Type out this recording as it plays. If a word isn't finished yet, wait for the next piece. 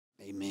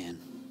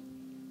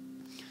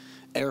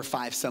Air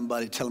 5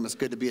 somebody, tell them it's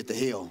good to be at the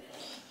hill.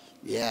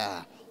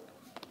 Yeah.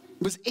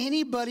 Was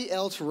anybody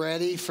else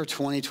ready for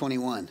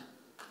 2021?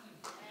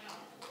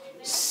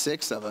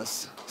 6 of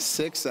us.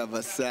 6 of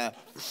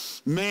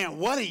us. Man,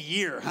 what a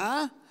year,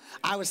 huh?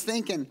 I was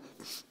thinking,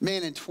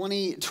 man, in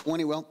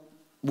 2020, well,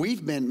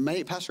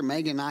 Pastor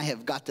Megan and I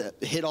have got to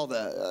hit all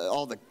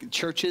the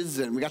churches,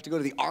 and we got to go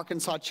to the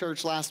Arkansas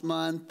church last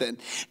month, and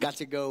got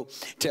to go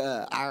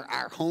to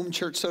our home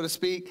church, so to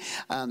speak,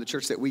 the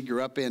church that we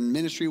grew up in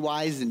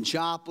ministry-wise in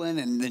Joplin.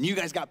 And then you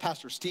guys got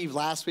Pastor Steve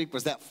last week.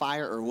 Was that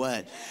fire or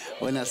what?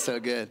 Wasn't that so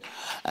good?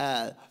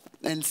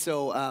 And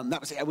so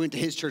I went to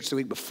his church the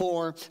week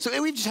before. So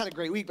we've just had a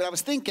great week, but I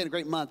was thinking, a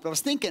great month, but I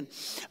was thinking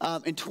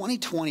in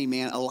 2020,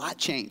 man, a lot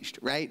changed,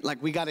 right?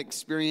 Like we got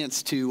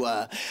experienced to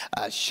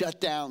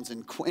shutdowns.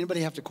 And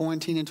anybody have to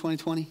quarantine in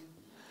 2020?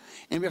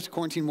 Anybody have to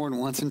quarantine more than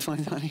once in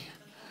 2020?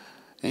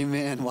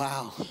 Amen.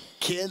 Wow.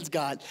 Kids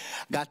got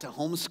to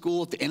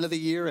homeschool at the end of the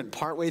year and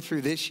partway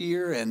through this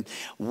year. And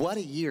what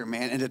a year,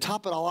 man. And to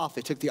top it all off,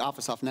 they took The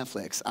Office off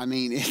Netflix. I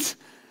mean, it's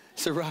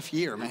a rough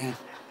year, man.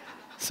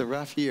 It's a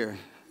rough year.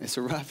 It's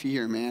a rough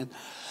year, man.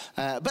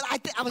 But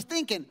I was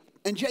thinking,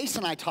 and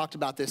Jason and I talked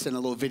about this in a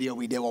little video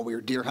we did while we were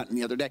deer hunting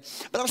the other day.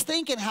 But I was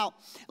thinking how,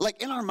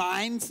 like in our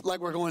minds, like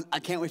we're going, I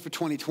can't wait for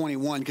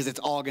 2021 because it's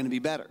all going to be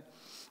better.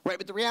 Right?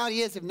 But the reality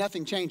is if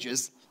nothing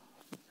changes,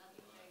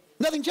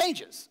 nothing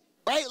changes.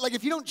 Right? Like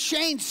if you don't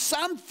change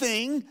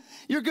something,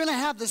 you're going to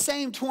have the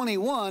same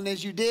 21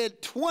 as you did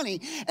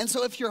 20. And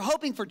so if you're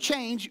hoping for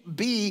change,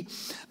 be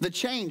the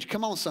change.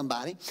 Come on,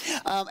 somebody.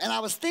 And I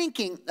was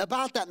thinking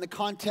about that in the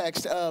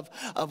context of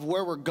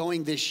where we're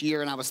going this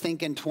year. And I was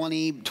thinking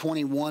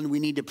 2021, we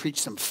need to preach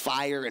some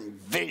fire and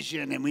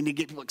vision, and we need to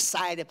get people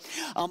excited.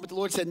 But the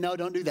Lord said, no,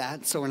 don't do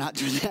that. So we're not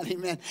doing that.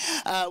 Amen.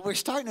 We're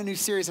starting a new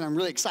series, and I'm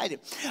really excited.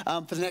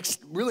 For the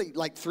next really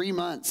like 3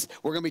 months,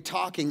 we're going to be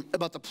talking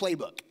about the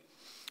playbook.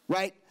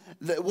 Right?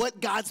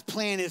 What God's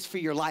plan is for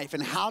your life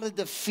and how to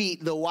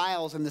defeat the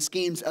wiles and the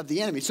schemes of the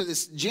enemy. So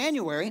this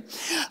January,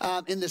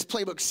 in this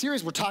Playbook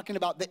series, we're talking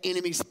about the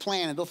enemy's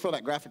plan. And they'll throw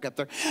that graphic up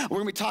there. We're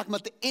going to be talking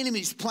about the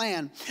enemy's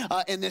plan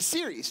in this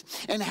series.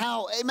 And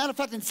how, as a matter of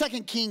fact, in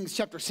 2 Kings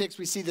chapter 6,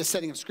 we see this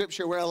setting of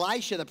scripture where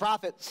Elisha, the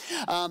prophet,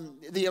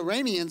 the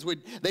Arameans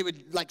would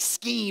like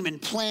scheme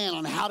and plan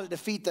on how to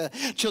defeat the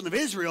children of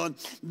Israel. And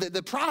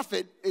the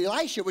prophet,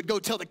 Elisha, would go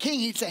tell the king,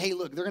 he'd say, hey,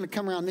 look, they're going to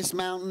come around this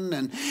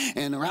mountain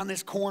and around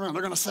this corner, and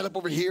they're going to set up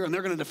over here, and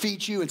they're going to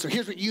defeat you, and so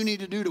here's what you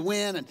need to do to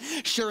win. And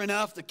sure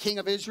enough, the king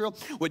of Israel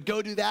would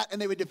go do that, and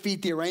they would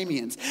defeat the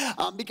Arameans.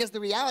 Because the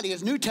reality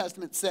is, New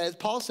Testament says,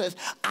 Paul says,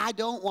 I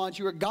don't want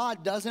you, or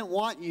God doesn't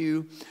want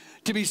you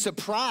to be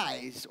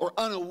surprised or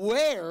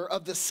unaware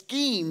of the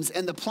schemes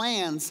and the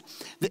plans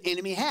the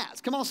enemy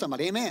has. Come on,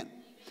 somebody, amen.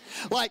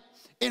 Like,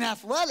 in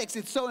athletics,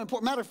 it's so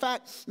important. Matter of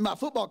fact, my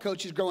football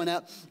coaches growing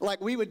up,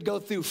 like we would go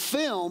through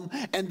film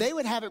and they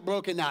would have it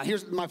broken down.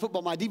 Here's my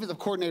defensive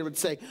coordinator would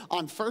say,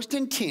 on 1st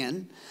and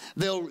 10,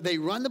 they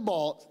run the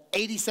ball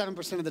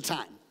 87% of the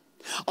time.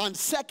 On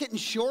 2nd and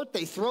short,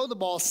 they throw the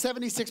ball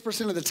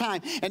 76% of the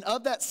time. And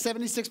of that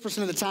 76%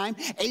 of the time,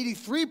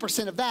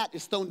 83% of that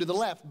is thrown to the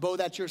left. Bo,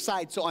 that's your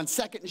side. So on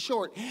 2nd and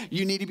short,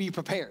 you need to be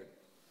prepared.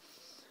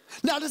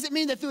 Now, does it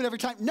mean they threw it every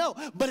time? No,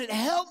 but it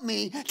helped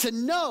me to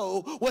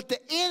know what the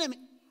enemy...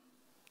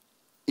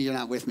 You're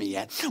not with me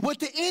yet. What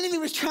the enemy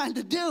was trying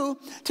to do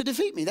to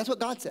defeat me. That's what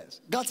God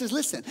says. God says,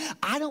 listen,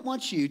 I don't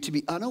want you to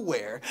be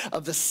unaware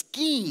of the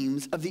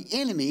schemes of the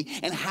enemy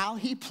and how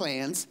he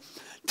plans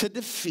to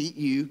defeat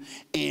you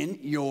in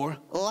your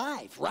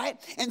life, right?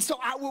 And so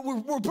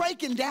we're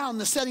breaking down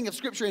the setting of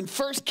Scripture in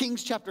 1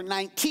 Kings chapter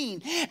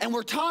 19, and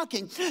we're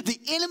talking the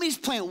enemy's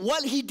plan,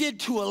 what he did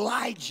to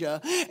Elijah,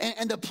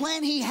 and the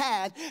plan he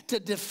had to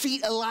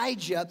defeat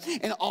Elijah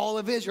and all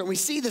of Israel. And we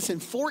see this in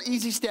 4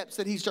 easy steps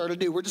that he started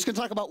to do. We're just going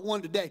to talk about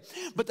one today.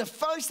 But the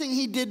first thing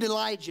he did to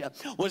Elijah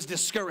was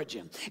discourage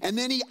him. And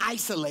then he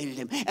isolated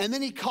him. And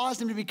then he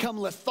caused him to become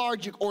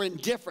lethargic or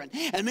indifferent.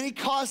 And then he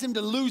caused him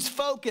to lose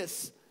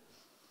focus.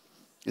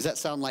 Does that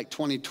sound like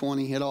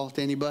 2020 at all to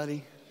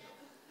anybody?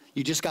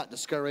 You just got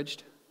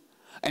discouraged,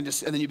 and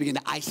then you begin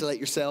to isolate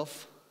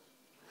yourself,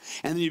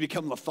 and then you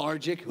become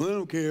lethargic. Well, I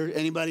don't care.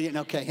 Anybody?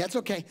 Okay, that's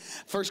okay.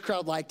 First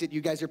crowd liked it.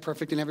 You guys are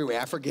perfect in every way.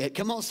 I forget.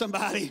 Come on,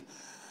 somebody.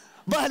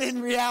 But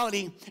in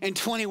reality, in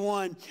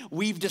 21,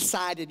 we've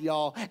decided,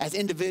 y'all, as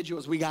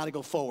individuals, we got to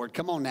go forward.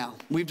 Come on now.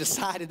 We've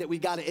decided that we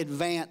got to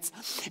advance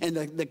in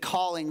the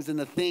callings and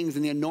the things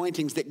and the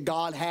anointings that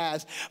God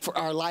has for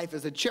our life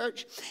as a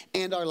church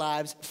and our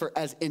lives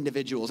as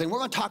individuals. And we're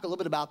going to talk a little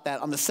bit about that.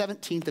 On the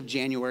 17th of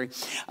January,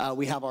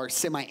 we have our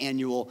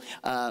semi-annual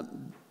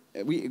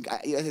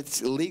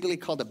it's legally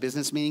called a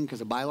business meeting because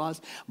of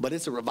bylaws, but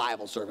it's a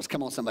revival service.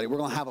 Come on, somebody. We're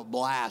going to have a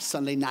blast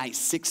Sunday night,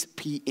 6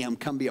 p.m.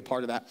 Come be a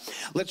part of that.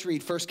 Let's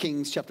read 1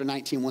 Kings chapter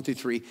 19, 1 through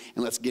 3,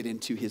 and let's get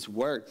into his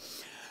word.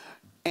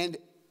 And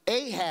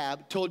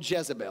Ahab told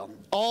Jezebel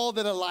all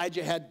that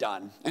Elijah had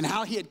done and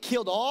how he had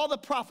killed all the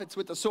prophets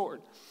with the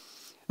sword.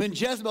 Then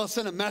Jezebel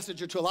sent a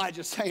messenger to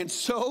Elijah saying,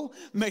 so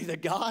may the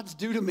gods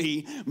do to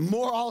me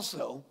more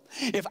also,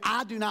 if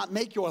I do not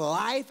make your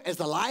life as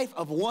the life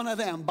of one of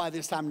them by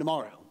this time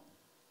tomorrow.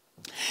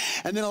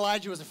 And then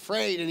Elijah was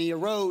afraid, and he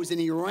arose and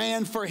he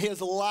ran for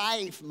his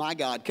life, my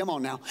God, come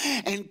on now,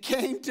 and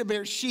came to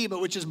Beersheba,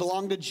 which is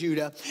belonged to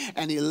Judah,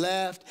 and he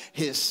left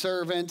his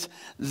servant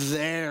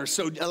there.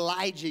 So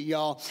Elijah,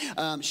 y'all,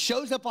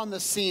 shows up on the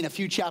scene a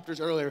few chapters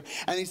earlier,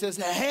 and he says,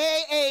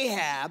 hey,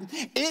 Ahab,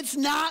 it's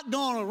not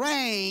going to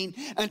rain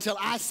until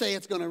I say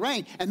it's going to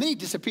rain. And then he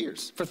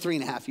disappears for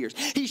 3.5 years.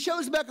 He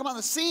shows back up on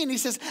the scene, and he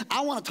says,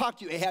 I want to talk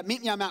to you, Ahab.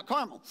 Meet me on Mount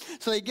Carmel.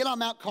 So they get on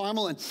Mount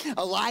Carmel, and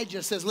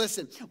Elijah says,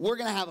 listen, we're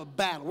going to have a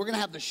battle. We're going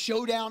to have the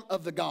showdown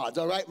of the gods,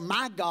 all right?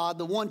 My God,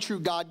 the one true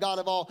God, God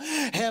of all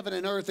heaven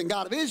and earth and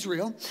God of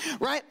Israel,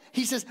 right?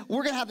 He says,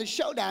 we're going to have the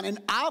showdown, and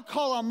I'll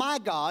call on my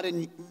God,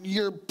 and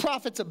your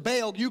prophets of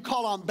Baal, you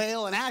call on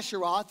Baal and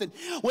Asheroth, and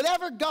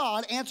whatever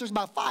God answers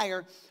by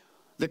fire,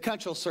 the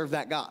country will serve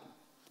that God.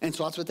 And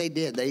so that's what they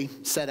did. They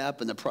set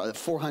up, and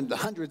the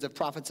hundreds of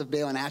prophets of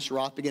Baal and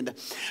Asheroth began to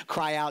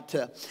cry out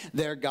to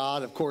their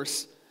God. Of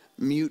course,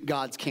 mute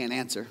gods can't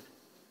answer.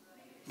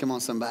 Come on,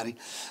 somebody.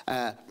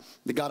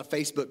 The God of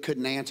Facebook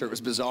couldn't answer. It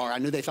was bizarre. I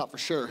knew they thought for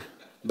sure,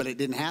 but it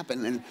didn't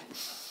happen.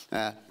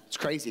 And it's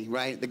crazy,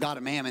 right? The God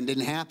of Mammon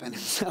didn't happen.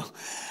 So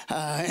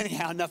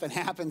anyhow, nothing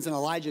happens, and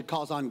Elijah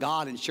calls on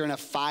God, and sure enough,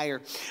 fire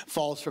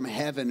falls from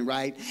heaven,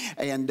 right?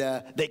 And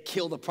they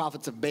kill the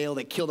prophets of Baal.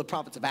 They kill the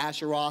prophets of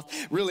Asheroth.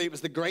 Really, it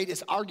was the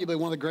greatest, arguably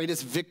one of the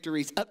greatest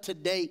victories up to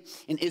date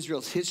in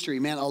Israel's history.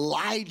 Man,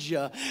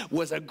 Elijah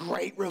was a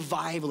great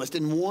revivalist.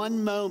 In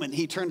one moment,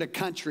 he turned a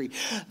country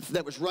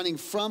that was running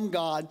from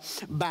God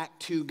back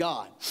to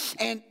God.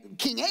 And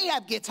King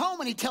Ahab gets home,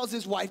 and he tells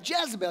his wife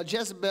Jezebel.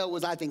 Jezebel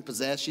was, I think,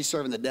 possessed. She's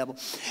serving the devil.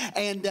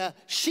 And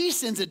she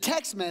sends a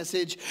text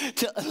message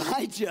to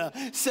Elijah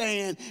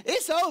saying,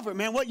 it's over,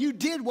 man. What you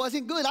did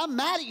wasn't good. I'm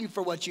mad at you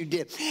for what you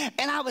did.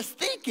 And I was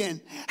thinking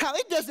how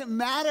it doesn't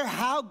matter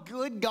how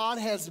good God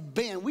has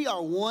been. We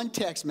are one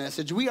text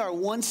message. We are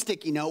one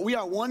sticky note. We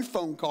are one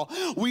phone call.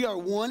 We are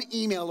one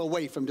email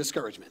away from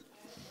discouragement.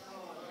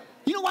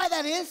 You know why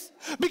that is?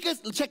 Because,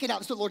 check it out,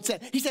 that's what the Lord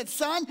said. He said,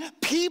 son,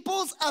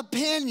 people's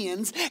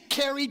opinions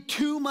carry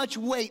too much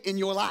weight in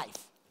your life.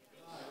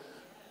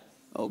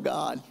 Oh,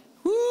 God.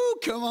 Woo,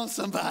 come on,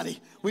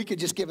 somebody. We could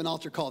just give an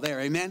altar call there,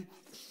 amen?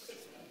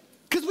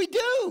 Because we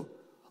do.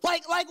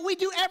 Like we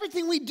do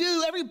everything we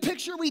do, every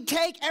picture we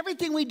take,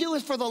 everything we do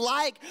is for the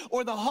like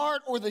or the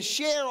heart or the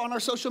share on our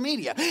social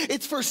media.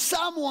 It's for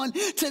someone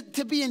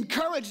to be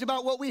encouraged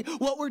about what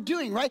we're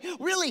doing, right?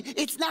 Really,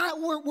 it's not,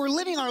 we're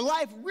living our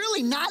life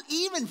really not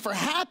even for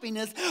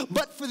happiness,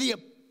 but for the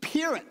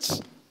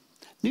appearance.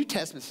 New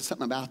Testament says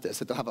something about this,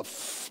 that they'll have a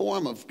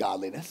form of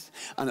godliness,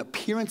 an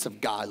appearance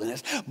of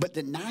godliness, but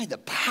deny the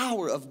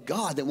power of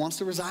God that wants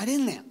to reside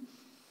in them.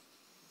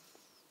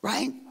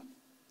 Right?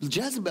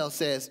 Jezebel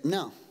says,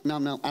 no, I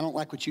don't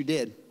like what you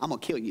did. I'm going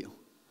to kill you.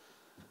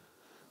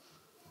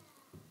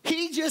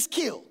 He just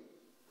killed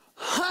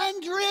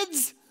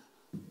hundreds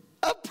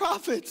of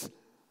prophets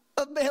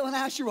of Baal and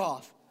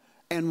Asheroth.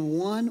 And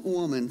one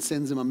woman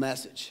sends him a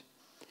message,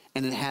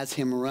 and it has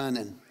him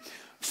running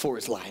for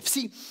his life.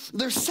 See,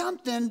 there's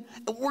something,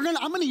 I'm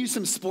going to use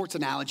some sports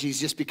analogies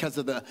just because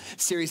of the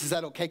series. Is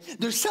that okay?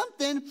 There's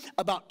something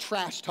about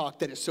trash talk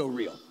that is so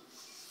real.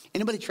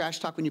 Anybody trash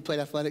talk when you played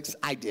athletics?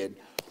 I did.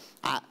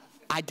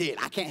 I did.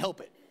 I can't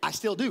help it. I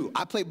still do.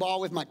 I play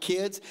ball with my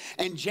kids,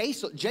 and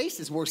Jace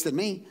is worse than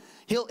me.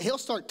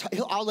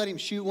 I'll let him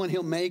shoot one.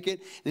 He'll make it,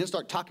 and he'll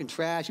start talking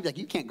trash. He'll be like,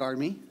 "You can't guard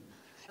me."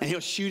 And he'll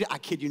shoot it. I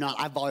kid you not.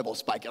 I volleyball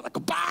spike it. I'm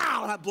like,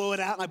 bow, and I blow it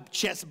out, and I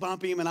chest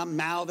bump him, and I'm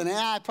mouthing.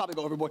 I'd probably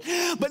go overboard.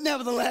 But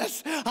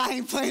nevertheless, I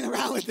ain't playing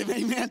around with him,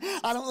 amen.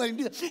 I don't let him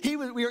do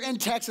that. We were in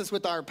Texas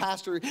with our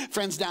pastor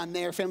friends down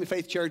there, Family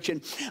Faith Church,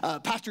 and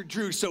Pastor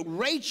Drew. So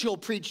Rachel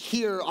preached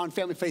here on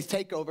Family Faith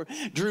Takeover.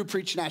 Drew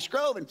preached in Ash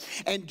Grove,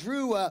 and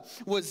Drew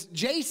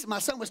Jace, my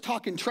son, was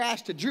talking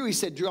trash to Drew. He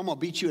said, Drew, I'm going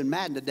to beat you in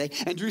Madden today.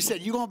 And Drew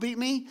said, you going to beat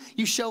me?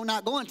 You sure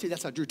not going to.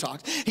 That's how Drew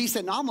talks. He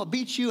said, no, I'm going to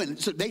beat you. And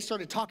so they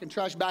started talking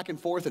trash back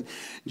and forth, and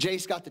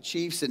Jace got the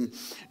Chiefs, and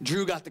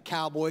Drew got the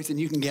Cowboys, and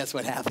you can guess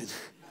what happened.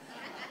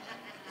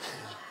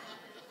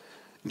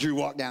 Drew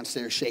walked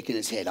downstairs shaking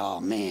his head. Oh,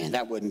 man,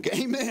 that wasn't good.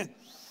 Amen.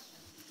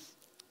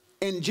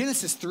 In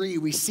Genesis 3,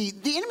 we see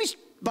the enemy's,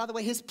 by the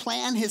way, his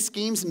plan, his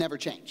schemes never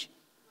change.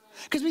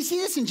 Because we see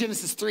this in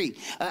Genesis 3.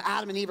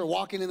 Adam and Eve are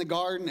walking in the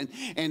garden,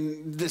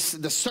 and the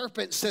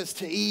serpent says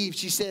to Eve,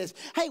 she says,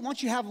 hey, why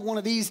don't you have one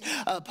of these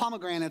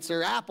pomegranates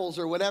or apples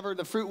or whatever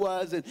the fruit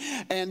was?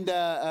 And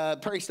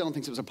Perry Stone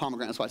thinks it was a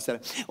pomegranate, that's why I said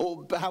it. Or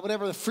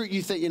whatever the fruit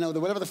you think,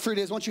 whatever the fruit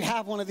is, why don't you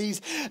have one of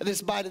these,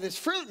 this bite of this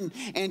fruit?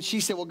 And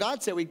she said, well,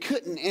 God said we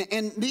couldn't.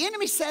 And the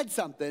enemy said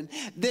something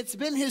that's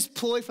been his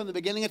ploy from the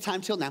beginning of time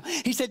till now.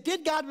 He said,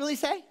 did God really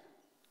say?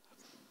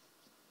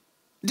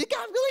 Did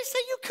God really say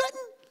you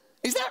couldn't?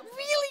 Is that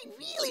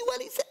really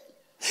what he said?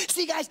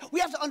 See, guys, we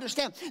have to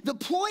understand, the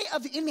ploy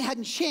of the enemy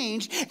hadn't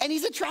changed, and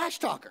he's a trash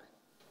talker.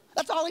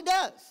 That's all he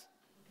does.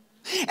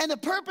 And the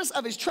purpose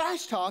of his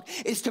trash talk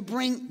is to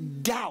bring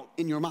doubt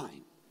in your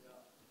mind.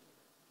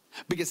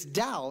 Because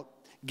doubt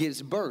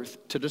gives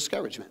birth to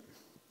discouragement.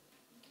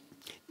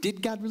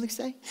 Did God really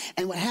say?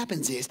 And what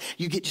happens is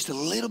you get just a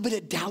little bit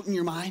of doubt in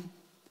your mind.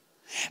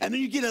 And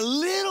then you get a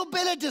little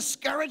bit of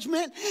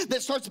discouragement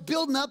that starts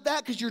building up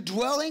that because you're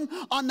dwelling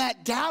on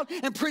that doubt.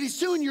 And pretty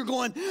soon you're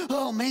going,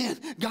 oh man,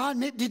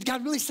 did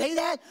God really say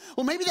that?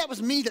 Well, maybe that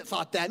was me that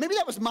thought that. Maybe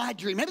that was my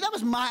dream. Maybe that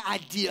was my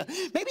idea.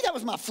 Maybe that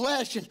was my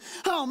flesh. And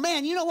oh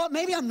man, you know what?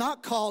 Maybe I'm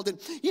not called. And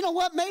you know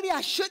what? Maybe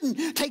I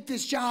shouldn't take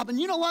this job. And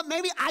you know what?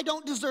 Maybe I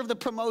don't deserve the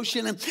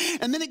promotion.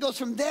 And then it goes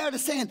from there to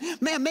saying,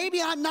 man,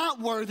 maybe I'm not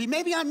worthy.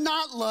 Maybe I'm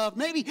not loved.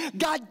 Maybe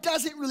God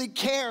doesn't really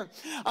care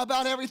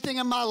about everything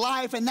in my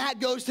life. And that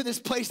goes to this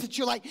place that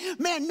you're like,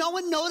 man, no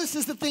one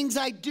notices the things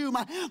I do.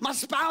 My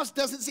spouse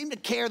doesn't seem to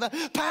care. The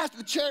pastor,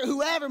 the chair,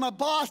 whoever, my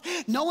boss,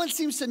 no one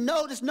seems to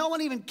notice. No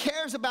one even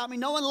cares about me.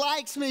 No one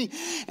likes me.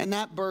 And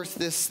that births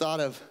this thought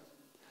of,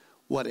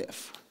 what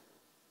if?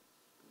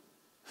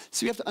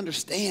 So you have to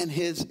understand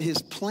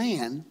his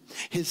plan,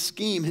 his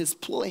scheme, his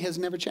ploy has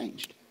never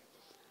changed.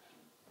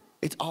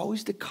 It's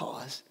always to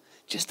cause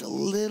just a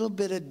little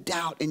bit of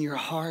doubt in your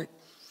heart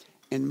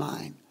and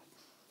mind.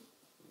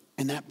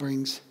 And that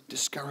brings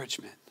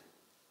discouragement.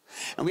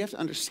 And we have to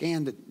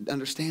understand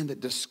that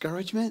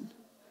discouragement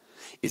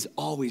is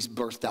always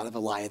birthed out of a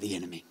lie of the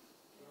enemy.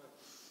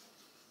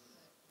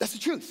 That's the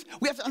truth.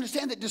 We have to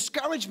understand that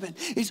discouragement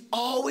is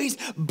always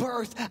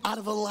birthed out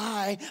of a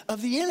lie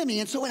of the enemy.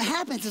 And so what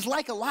happens is,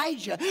 like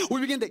Elijah,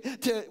 we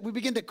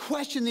begin to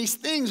question these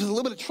things with a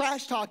little bit of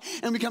trash talk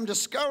and become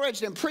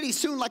discouraged. And pretty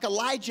soon, like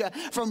Elijah,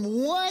 from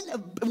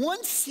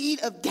one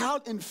seed of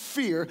doubt and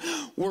fear,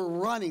 we're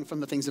running from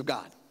the things of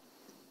God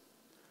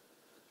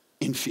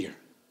in fear.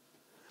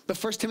 But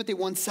 1 Timothy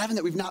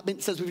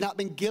 1:7 says we've not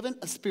been given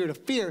a spirit of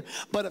fear,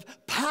 but of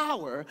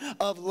power,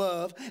 of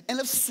love,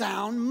 and of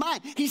sound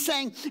mind. He's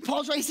saying,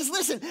 Paul's right, he says,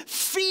 listen,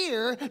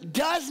 fear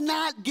does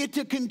not get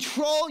to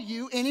control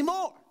you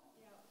anymore.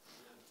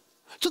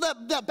 So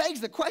that begs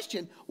the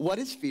question, what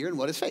is fear and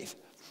what is faith?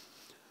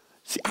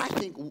 See, I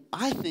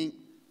think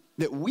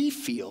that we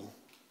feel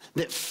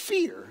that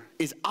fear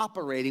is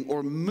operating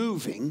or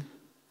moving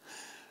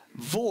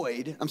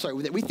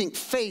that we think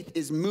faith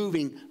is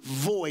moving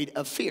void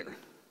of fear.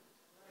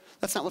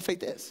 That's not what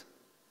faith is.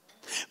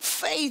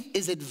 Faith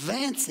is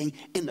advancing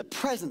in the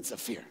presence of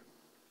fear.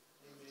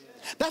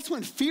 That's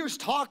when fear's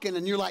talking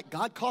and you're like,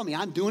 God called me,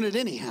 I'm doing it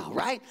anyhow,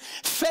 right?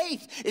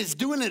 Faith is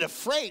doing it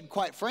afraid,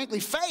 quite frankly.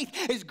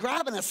 Faith is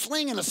grabbing a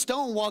sling and a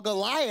stone while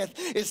Goliath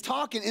is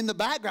talking in the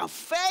background.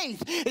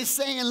 Faith is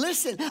saying,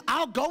 listen,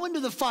 I'll go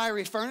into the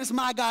fiery furnace.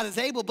 My God is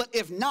able, but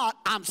if not,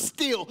 I'm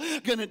still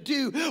going to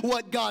do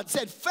what God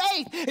said.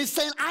 Faith is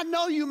saying, I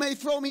know you may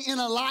throw me in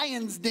a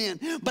lion's den,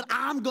 but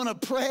I'm going to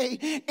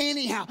pray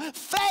anyhow.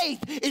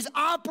 Faith is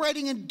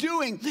operating and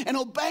doing and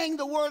obeying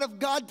the word of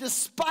God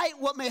despite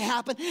what may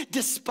happen,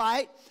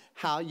 despite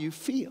how you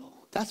feel.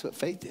 That's what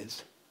faith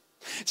is.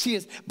 See,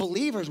 as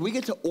believers, we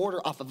get to order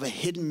off of a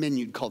hidden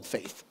menu called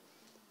faith.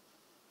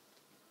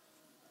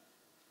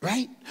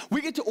 Right?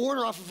 We get to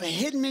order off of a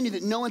hidden menu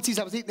that no one sees.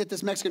 I was eating at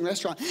this Mexican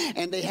restaurant,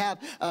 and they have,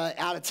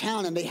 out of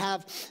town, and they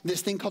have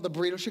this thing called the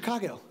Burrito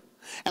Chicago.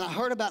 And I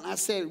heard about it, and I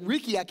said,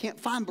 Ricky, I can't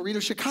find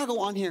Burrito Chicago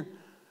on here.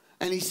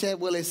 And he said,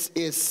 well,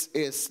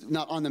 it's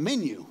not on the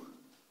menu.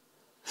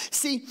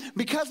 See,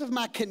 because of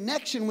my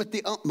connection with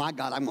the owner, my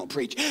God, I'm going to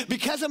preach.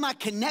 Because of my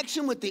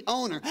connection with the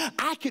owner,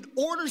 I could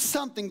order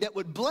something that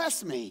would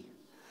bless me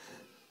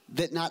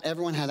that not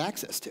everyone had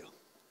access to.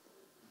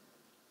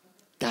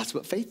 That's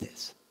what faith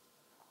is.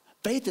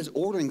 Faith is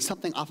ordering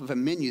something off of a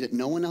menu that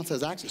no one else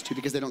has access to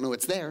because they don't know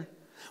it's there,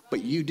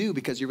 but you do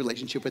because of your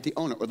relationship with the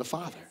owner or the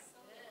Father.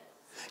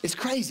 It's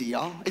crazy,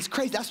 y'all. It's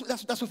crazy. That's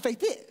what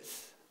faith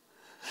is.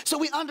 So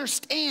we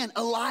understand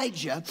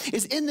Elijah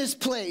is in this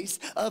place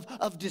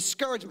of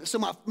discouragement. So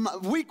my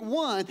week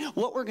one,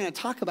 what we're going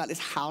to talk about is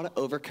how to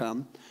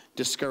overcome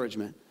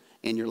discouragement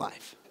in your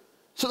life.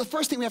 So the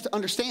first thing we have to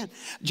understand,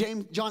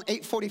 John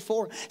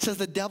 8:44 says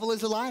the devil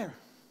is a liar.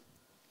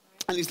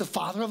 And he's the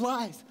father of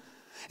lies.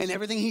 And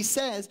everything he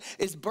says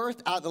is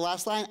birthed out, the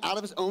last line, out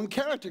of his own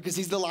character because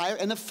he's the liar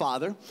and the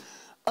father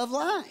of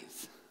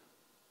lies.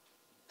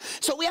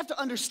 So we have to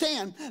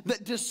understand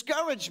that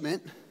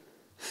discouragement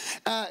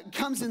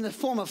comes in the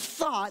form of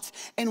thoughts,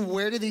 and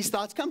where do these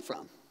thoughts come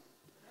from?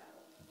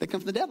 They come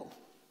from the devil.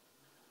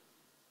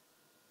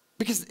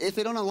 Because if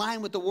they don't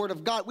align with the word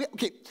of God,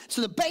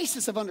 so the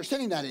basis of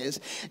understanding that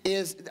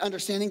is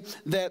understanding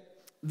that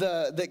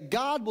that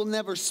God will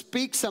never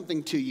speak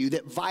something to you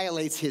that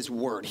violates his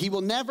word.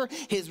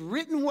 His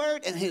written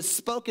word and his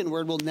spoken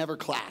word will never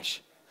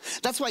clash.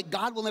 That's why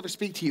God will never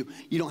speak to you,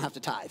 you don't have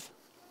to tithe.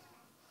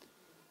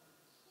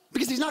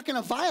 Because he's not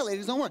going to violate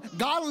his own word.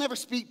 God will never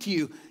speak to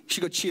you, you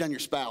should go cheat on your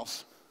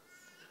spouse.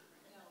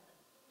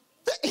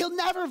 He'll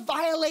never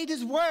violate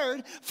his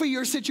word for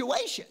your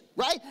situation,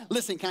 right?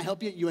 Listen, can I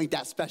help you? You ain't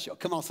that special.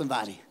 Come on,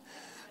 somebody.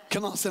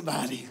 Come on,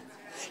 somebody.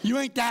 You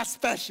ain't that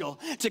special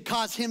to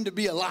cause him to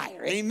be a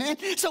liar. Amen?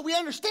 So we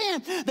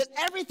understand that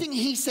everything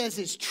he says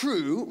is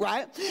true,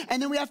 right?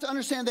 And then we have to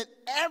understand that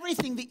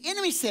everything the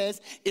enemy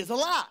says is a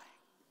lie.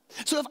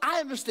 So if I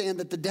understand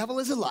that the devil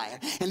is a liar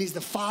and he's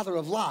the father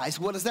of lies,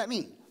 what does that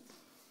mean?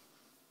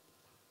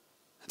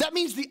 That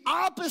means the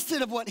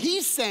opposite of what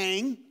he's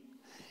saying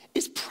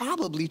is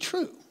probably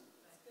true.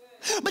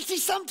 But see,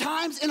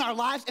 sometimes in our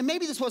lives, and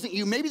maybe this wasn't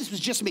you, maybe this was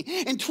just me.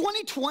 In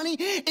 2020,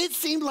 it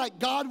seemed like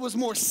God was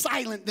more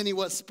silent than he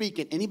was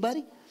speaking.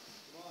 Anybody?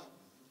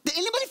 Did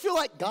anybody feel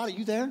like, God, are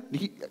you there?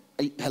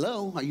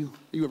 Hello? Are you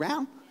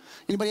around?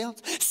 Anybody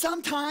else?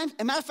 Sometimes,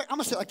 and matter of fact, I'm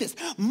going to say it like this.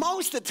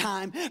 Most of the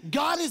time,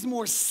 God is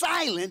more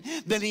silent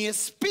than he is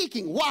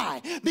speaking.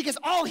 Why? Because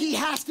all he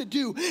has to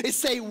do is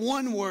say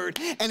one word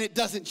and it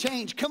doesn't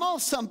change. Come on,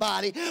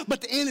 somebody.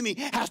 But the enemy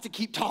has to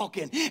keep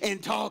talking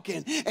and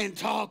talking and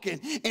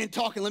talking and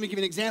talking. Let me give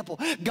you an example.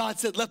 God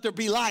said, let there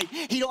be light.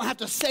 He don't have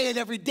to say it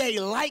every day.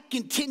 Light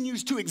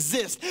continues to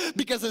exist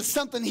because of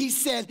something he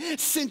said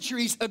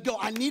centuries ago.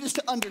 I need us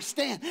to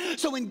understand.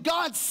 So when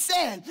God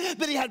said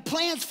that he had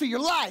plans for your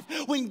life,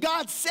 when God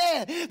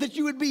said that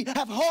you would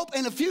have hope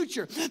in the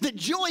future, that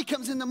joy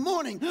comes in the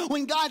morning,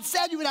 when God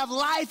said you would have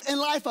life and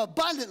life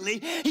abundantly,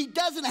 he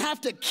doesn't have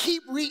to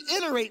keep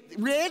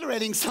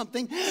reiterating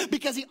something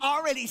because he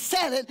already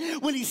said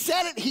it. When he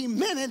said it, he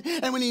meant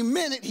it, and when he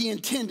meant it, he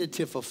intended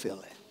to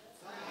fulfill it.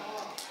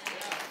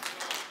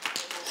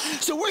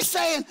 So we're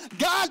saying,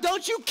 God,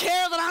 don't you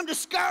care that I'm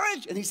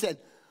discouraged? And he said,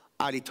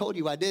 I already told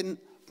you I didn't.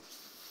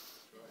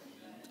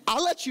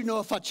 I'll let you know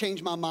if I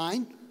change my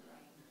mind.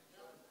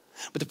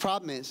 But the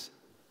problem is,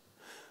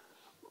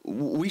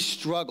 we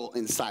struggle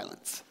in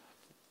silence.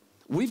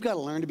 We've got to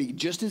learn to be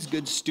just as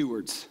good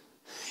stewards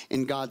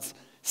in God's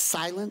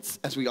silence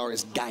as we are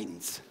his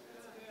guidance.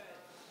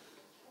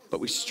 But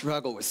we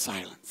struggle with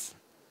silence.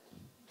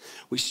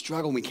 We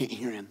struggle when we can't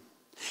hear him.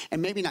 And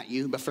maybe not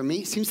you, but for me,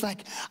 it seems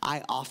like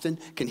I often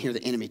can hear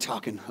the enemy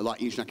talking a lot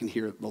easier than I can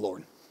hear the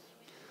Lord.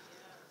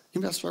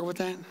 Anybody else struggle with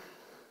that?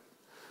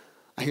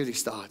 I hear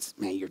these thoughts,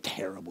 man, you're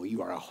terrible.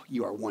 You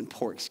are one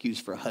poor excuse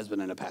for a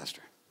husband and a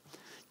pastor.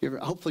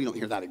 Hopefully you don't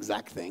hear that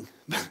exact thing.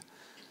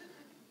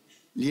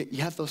 You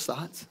have those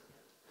thoughts?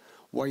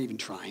 Why are you even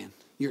trying?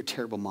 You're a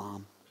terrible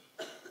mom.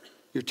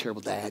 You're a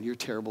terrible dad. You're a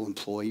terrible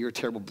employee. You're a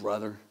terrible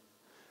brother.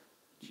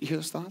 You hear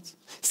those thoughts?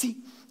 See,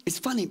 it's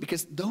funny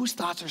because those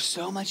thoughts are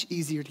so much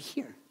easier to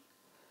hear.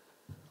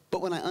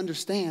 But when I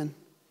understand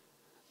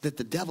that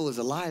the devil is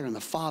a liar and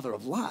the father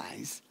of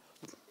lies,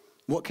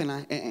 what can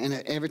I, and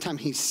every time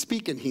he's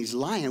speaking, he's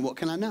lying, what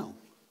can I know?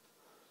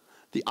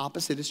 The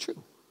opposite is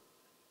true.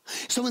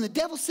 So when the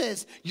devil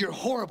says, you're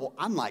horrible,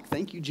 I'm like,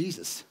 thank you,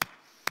 Jesus.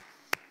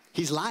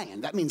 He's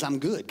lying. That means I'm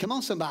good. Come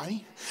on,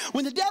 somebody.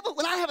 When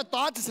I have a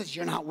thought that says,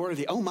 you're not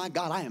worthy, oh my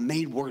God, I am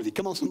made worthy.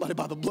 Come on, somebody,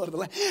 by the blood of the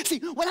Lamb. See,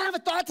 when I have a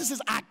thought that says,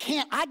 I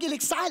can't, I get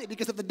excited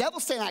because if the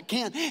devil's saying I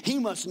can't, he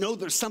must know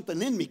there's something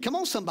in me. Come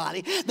on,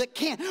 somebody, that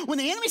can't. When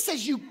the enemy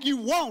says you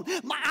won't,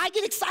 I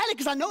get excited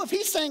because I know if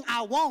he's saying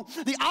I won't,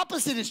 the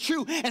opposite is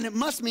true, and it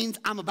must mean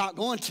I'm about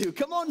going to.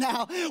 Come on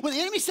now. When the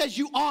enemy says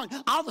you aren't,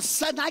 all of a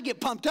sudden I get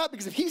pumped up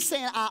because if he's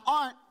saying I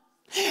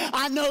aren't,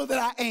 I know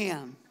that I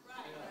am.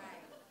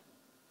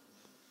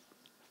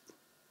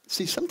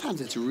 See,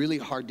 sometimes it's really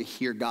hard to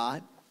hear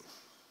God,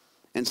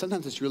 and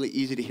sometimes it's really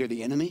easy to hear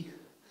the enemy.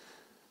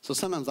 So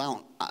sometimes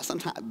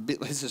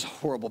this is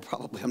horrible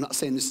probably. I'm not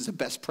saying this is a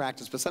best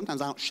practice, but sometimes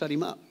I don't shut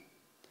him up.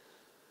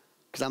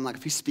 Because I'm like,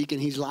 if he's speaking,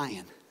 he's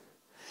lying.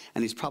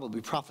 And he's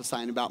probably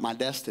prophesying about my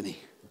destiny.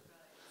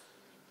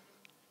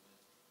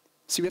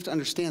 See, we have to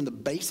understand the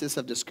basis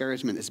of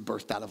discouragement is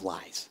birthed out of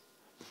lies.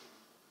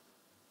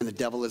 And the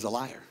devil is a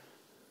liar.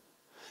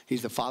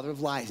 He's the father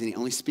of lies, and he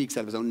only speaks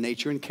out of his own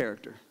nature and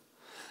character.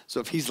 So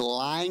if he's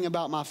lying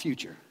about my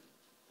future,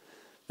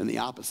 then the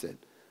opposite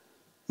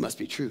must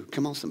be true.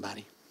 Come on,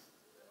 somebody.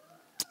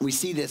 We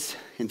see this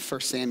in 1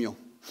 Samuel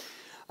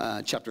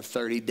chapter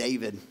 30.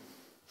 David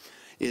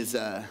is,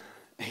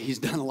 he's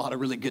done a lot of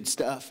really good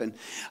stuff. And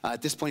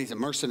at this point, he's a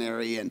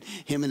mercenary. And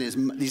him and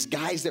these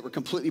guys that were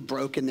completely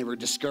broken, they were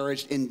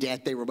discouraged, in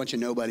debt, they were a bunch of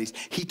nobodies.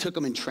 He took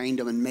them and trained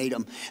them and made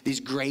them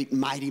these great,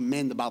 mighty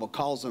men, the Bible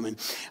calls them.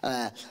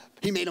 And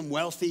he made them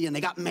wealthy, and they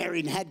got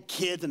married and had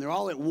kids, and they're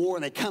all at war,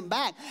 and they come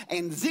back,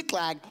 and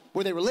Ziklag,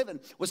 where they were living,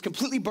 was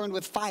completely burned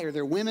with fire.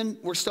 Their women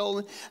were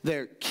stolen,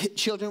 their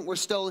children were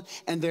stolen,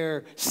 and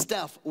their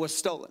stuff was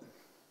stolen.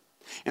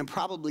 And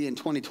probably in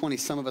 2020,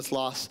 some of us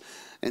lost,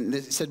 and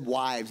it said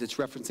wives, it's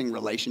referencing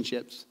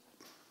relationships.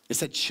 It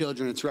said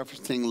children, it's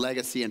referencing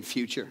legacy and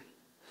future.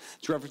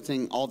 It's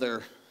referencing all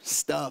their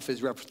stuff,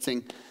 is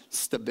referencing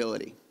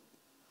stability.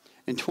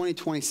 In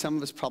 2020, some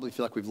of us probably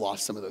feel like we've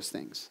lost some of those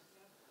things.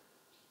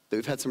 That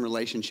we've had some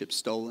relationships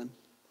stolen,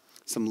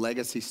 some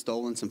legacy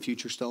stolen, some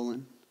future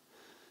stolen,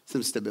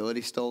 some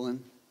stability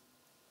stolen.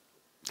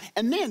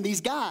 And then these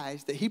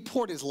guys that he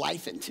poured his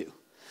life into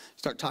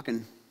start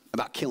talking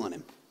about killing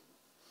him.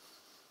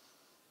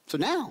 So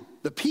now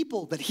the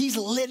people that he's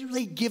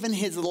literally given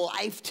his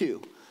life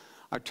to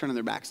are turning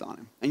their backs on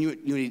him. And you know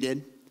what he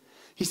did?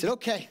 He said,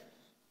 okay,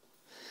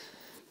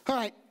 All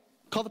right,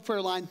 call the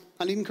prayer line.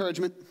 I need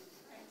encouragement.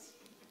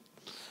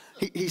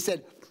 He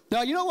said,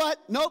 no, you know what?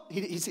 Nope.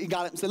 He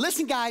got it and said,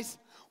 listen, guys,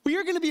 we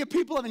are going to be a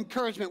people of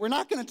encouragement. We're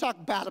not going to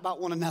talk bad about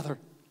one another.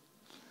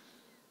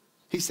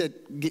 He said,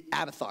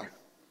 Abathar,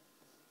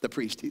 the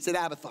priest. He said,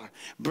 Abathar,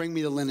 bring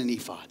me the linen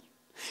ephod.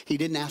 He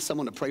didn't ask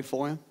someone to pray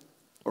for him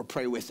or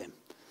pray with him.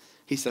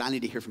 He said, I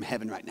need to hear from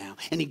heaven right now.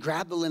 And he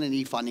grabbed the linen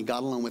ephod and he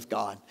got alone with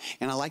God.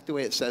 And I like the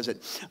way it says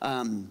it.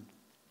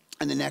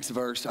 In the next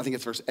verse, I think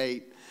it's verse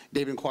 8,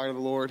 David inquired of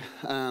the Lord.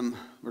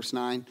 Verse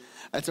 9,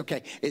 that's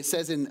okay. It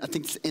says in, I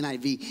think it's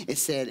NIV, it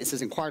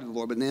says inquired of the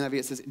Lord. But in the NIV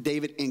it says,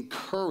 David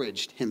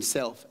encouraged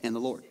himself in the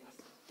Lord.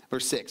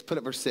 Verse 6, put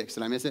up verse 6.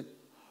 Did I miss it?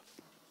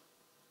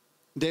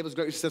 David was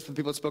greatly successful for the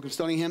people that spoke of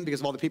stoning him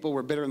because of all the people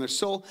were bitter in their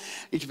soul,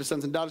 each of his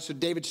sons and daughters. So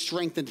David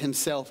strengthened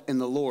himself in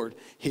the Lord,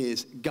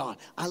 his God.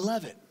 I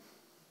love it.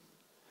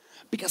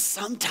 Because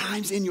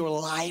sometimes in your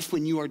life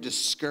when you are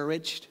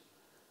discouraged,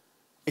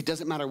 it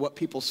doesn't matter what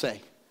people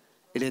say.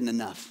 It isn't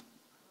enough.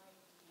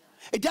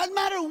 It doesn't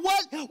matter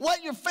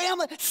what your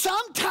family,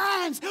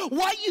 sometimes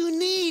what you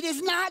need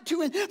is not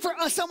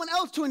for someone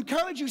else to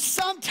encourage you.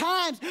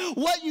 Sometimes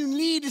what you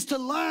need is to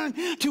learn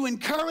to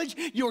encourage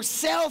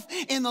yourself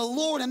in the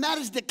Lord. And that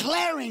is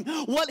declaring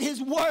what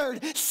his word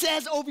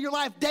says over your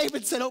life.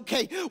 David said,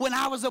 okay, when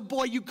I was a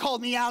boy, you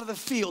called me out of the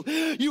field.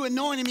 You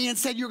anointed me and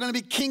said you're going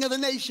to be king of the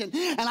nation.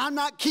 And I'm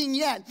not king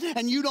yet.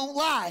 And you don't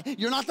lie.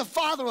 You're not the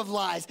father of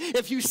lies.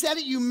 If you said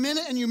it, you meant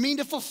it and you mean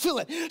to fulfill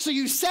it. So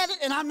you said it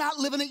and I'm not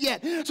living it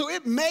yet. So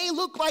it may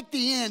look like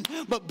the end,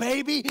 but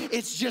baby,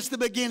 it's just the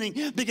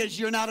beginning because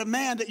you're not a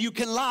man that you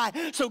can lie.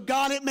 So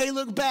God, it may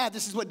look bad.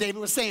 This is what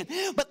David was saying.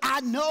 But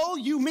I know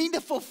you mean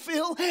to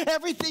fulfill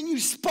everything you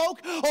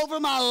spoke over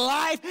my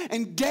life.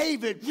 And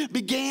David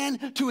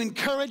began to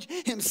encourage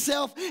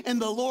himself in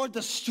the Lord.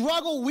 The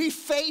struggle we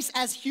face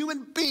as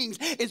human beings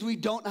is we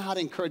don't know how to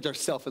encourage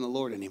ourselves in the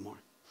Lord anymore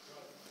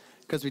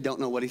because we don't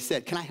know what he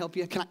said. Can I help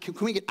you? Can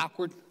we get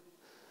awkward?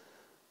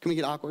 Can we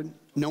get awkward?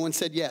 No one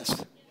said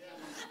yes.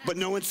 But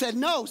no one said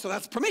no, so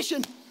that's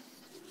permission.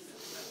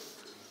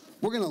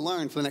 We're going to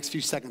learn for the next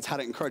few seconds how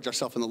to encourage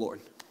ourselves in the Lord.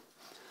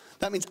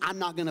 That means I'm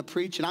not going to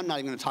preach and I'm not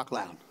even going to talk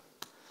loud.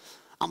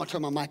 I'm going to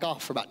turn my mic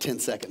off for about 10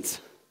 seconds.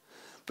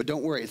 But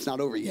don't worry, it's not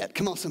over yet.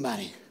 Come on,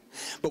 somebody.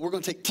 But we're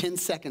going to take 10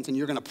 seconds and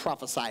you're going to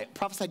prophesy.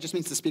 Prophesy just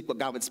means to speak what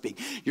God would speak.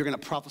 You're going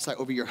to prophesy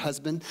over your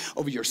husband,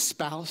 over your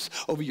spouse,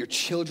 over your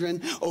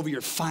children, over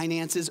your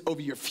finances,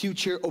 over your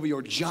future, over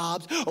your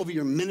jobs, over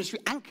your ministry.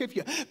 I don't care if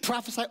you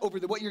prophesy over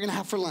what you're going to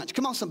have for lunch.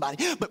 Come on,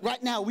 somebody. But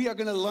right now, we are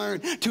going to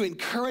learn to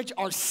encourage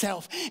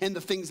ourselves in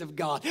the things of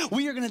God.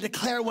 We are going to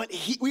declare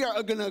we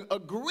are going to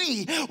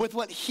agree with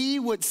what he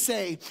would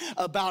say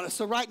about us.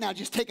 So right now,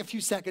 just take a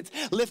few seconds,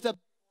 lift up.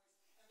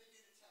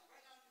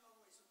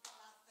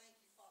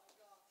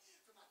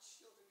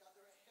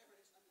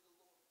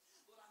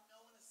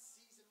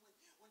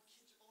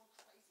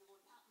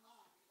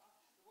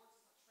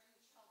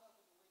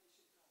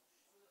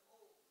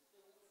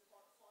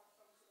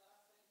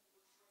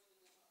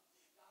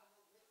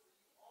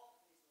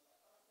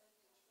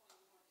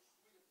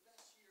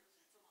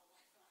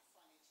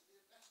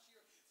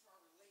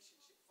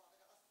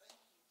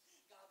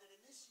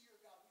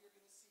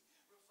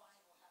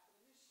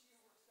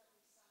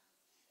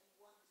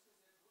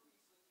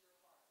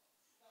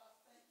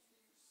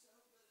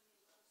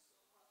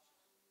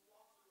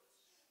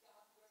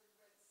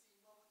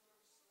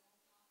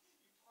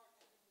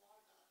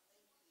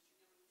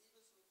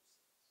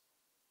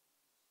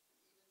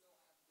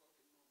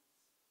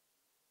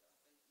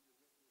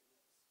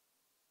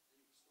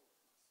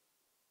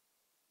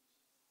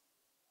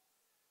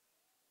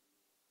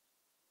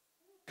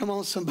 Come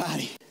on,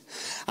 somebody.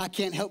 I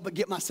can't help but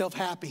get myself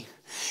happy.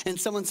 And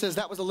someone says,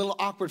 that was a little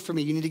awkward for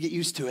me. You need to get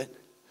used to it.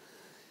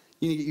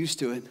 You need to get used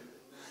to it.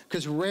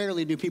 Because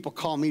rarely do people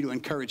call me to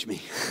encourage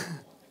me.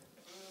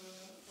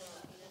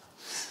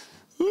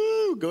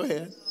 Woo, go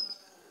ahead.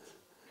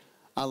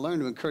 I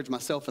learned to encourage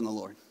myself in the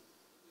Lord.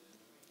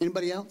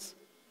 Anybody else?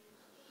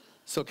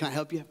 So can I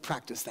help you?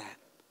 Practice that.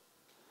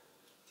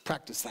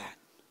 Practice that.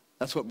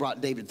 That's what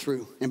brought David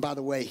through. And by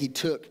the way, he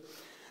took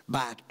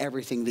back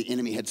everything the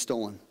enemy had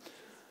stolen.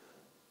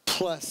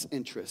 Plus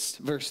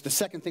interest. The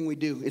second thing we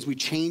do is we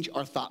change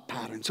our thought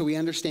pattern. So we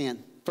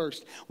understand,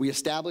 first, we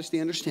establish the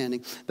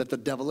understanding that the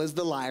devil is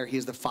the liar. He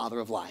is the father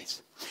of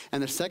lies.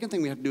 And the second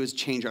thing we have to do is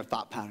change our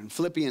thought pattern.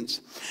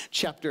 Philippians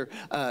chapter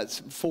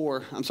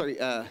 4,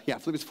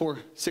 Philippians 4,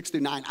 6 through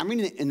 9. I'm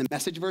reading it in the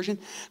Message version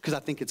because I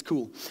think it's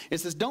cool. It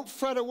says, don't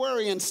fret or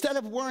worry. Instead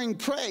of worrying,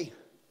 pray.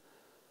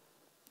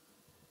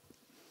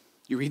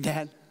 You read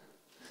that?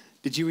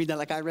 Did you read that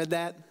like I read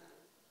that?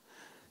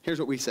 Here's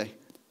what we say.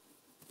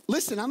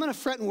 Listen, I'm going to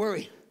fret and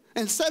worry.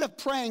 Instead of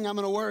praying, I'm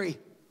going to worry.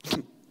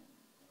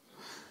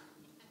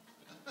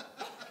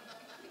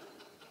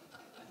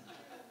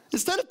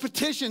 Instead of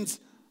petitions,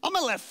 I'm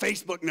going to let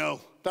Facebook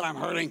know that I'm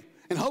hurting.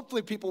 And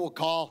hopefully people will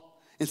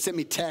call and send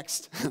me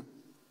text.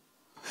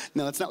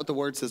 No, that's not what the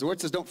word says. The word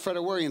says, don't fret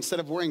or worry. Instead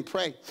of worrying,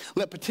 pray.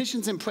 Let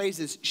petitions and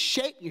praises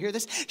shape, you hear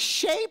this?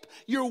 Shape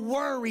your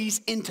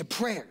worries into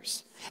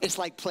prayers. It's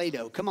like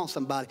Play-Doh. Come on,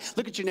 somebody.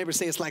 Look at your neighbor,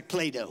 say it's like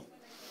Play-Doh.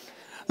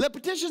 Let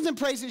petitions and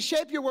praises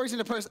shape your worries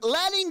into prayers,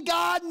 letting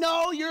God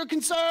know your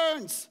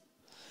concerns.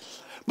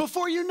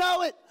 Before you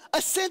know it,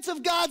 a sense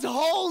of God's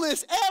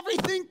wholeness,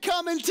 everything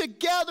coming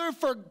together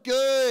for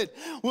good,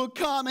 will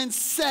come and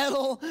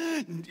settle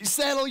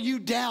you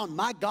down.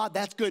 My God,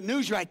 that's good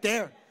news right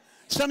there.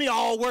 Some of you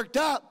all worked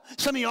up.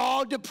 Some of you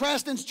all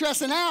depressed and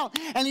stressing out.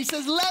 And he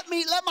says, let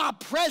my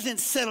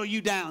presence settle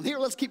you down. Here,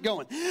 let's keep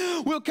going.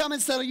 We'll come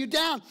and settle you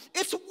down.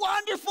 It's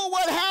wonderful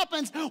what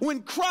happens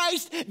when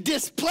Christ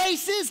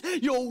displaces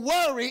your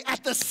worry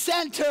at the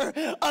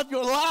center of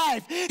your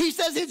life. He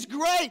says it's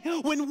great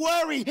when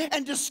worry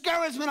and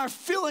discouragement are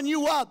filling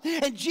you up.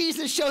 And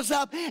Jesus shows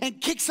up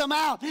and kicks them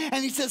out. And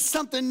he says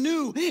something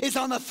new is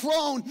on the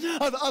throne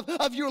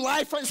of your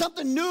life.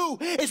 Something new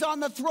is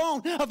on the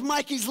throne of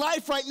Mikey's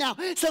life right now.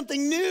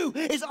 Something new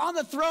is on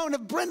the throne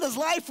of Brenda's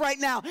life right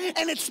now.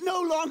 And it's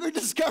no longer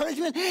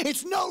discouragement.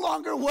 It's no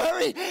longer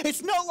worry.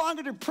 It's no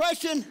longer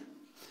depression.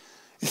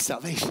 It's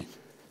salvation.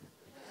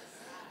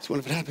 So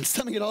what if it happens?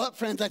 Summing it all up,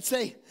 friends, I'd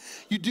say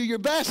you do your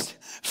best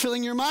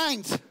filling your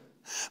minds,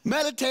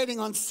 meditating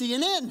on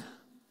CNN,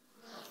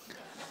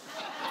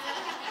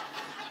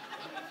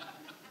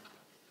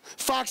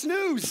 Fox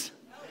News,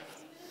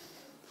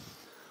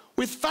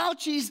 with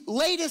Fauci's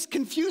latest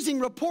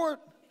confusing report.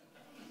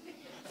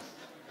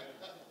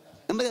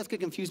 Anybody else get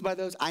confused by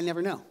those? I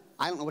never know.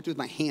 I don't know what to do with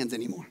my hands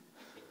anymore.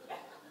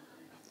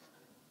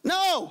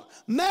 No,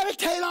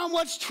 meditate on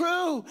what's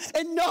true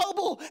and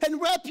noble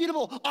and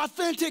reputable,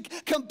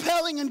 authentic,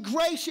 compelling, and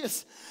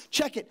gracious.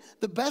 Check it.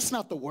 The best,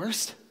 not the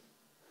worst.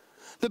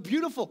 The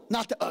beautiful,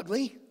 not the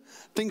ugly.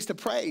 Things to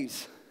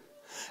praise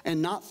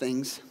and not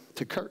things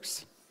to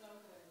curse.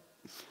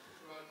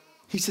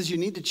 He says you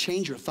need to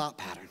change your thought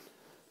pattern.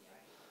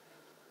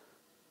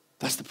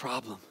 That's the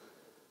problem.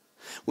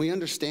 We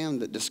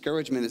understand that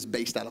discouragement is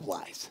based out of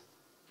lies.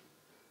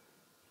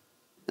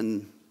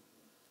 And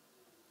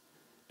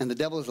the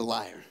devil is a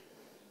liar.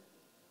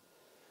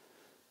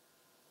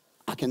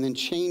 I can then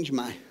change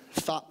my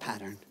thought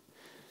pattern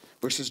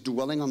versus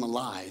dwelling on the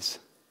lies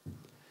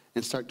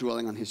and start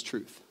dwelling on his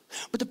truth.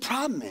 But the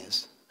problem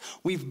is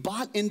we've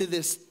bought into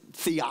this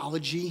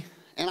theology.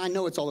 And I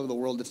know it's all over the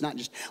world. It's not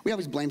just, we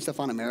always blame stuff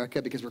on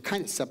America because we're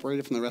kind of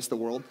separated from the rest of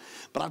the world.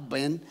 But I've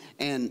been,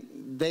 and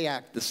they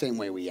act the same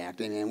way we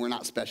act, and we're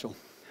not special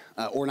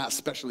or not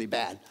specially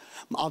bad.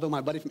 Although my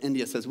buddy from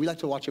India says, we like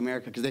to watch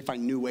America because they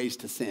find new ways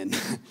to sin.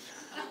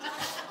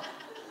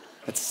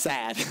 That's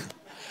sad.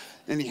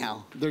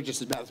 Anyhow, they're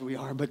just as bad as we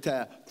are. But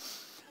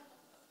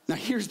now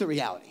here's the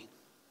reality.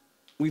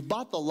 We've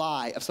bought the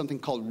lie of something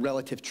called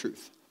relative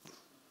truth.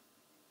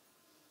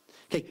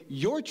 Okay,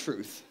 your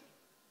truth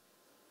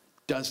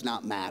does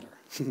not matter.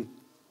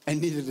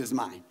 And neither does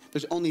mine.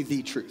 There's only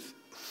the truth.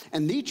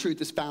 And the truth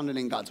is founded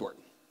in God's word.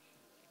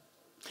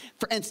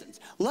 For instance,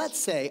 let's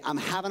say I'm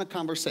having a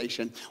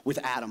conversation with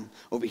Adam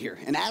over here.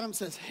 And Adam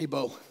says, hey,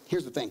 Bo,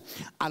 here's the thing.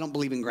 I don't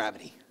believe in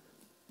gravity.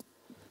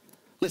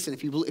 Listen,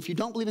 if you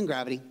don't believe in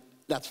gravity,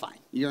 that's fine.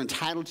 You're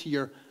entitled to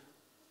your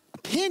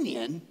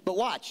opinion, but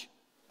watch.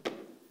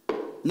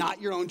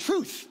 Not your own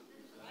truth.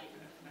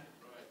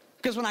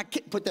 Because when I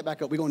put that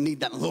back up, we're going to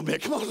need that in a little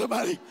bit. Come on,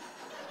 somebody.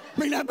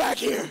 Bring that back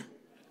here.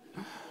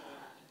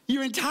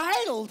 You're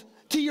entitled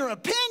to your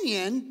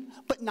opinion,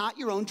 but not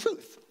your own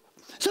truth.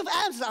 So if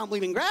Adam says, I don't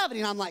believe in gravity,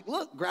 and I'm like,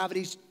 look,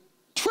 gravity's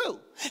true.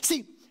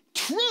 See,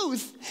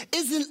 truth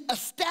isn't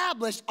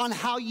established on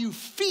how you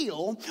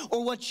feel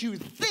or what you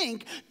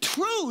think.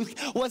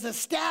 Truth was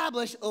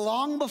established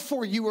long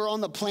before you were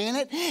on the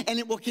planet, and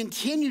it will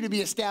continue to be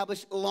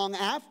established long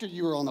after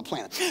you were on the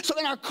planet. So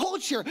in our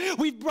culture,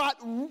 we've bought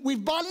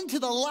into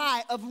the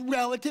lie of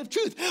relative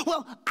truth.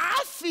 Well,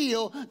 I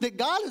feel that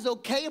God is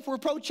okay if we're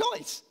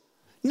pro-choice.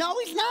 No,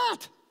 he's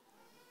not.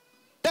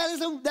 That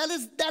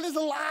is a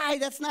lie.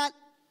 That's not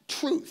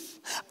truth.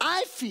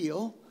 I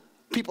feel,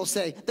 people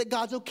say, that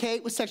God's okay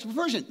with sexual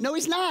perversion. No,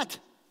 he's not.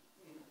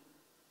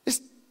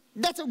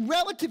 That's a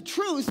relative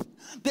truth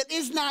that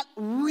is not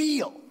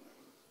real.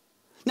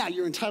 Now,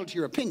 you're entitled to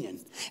your opinion.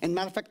 And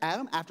matter of fact,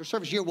 Adam, after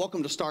service, you're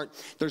welcome to start.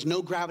 There's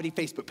no gravity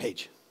Facebook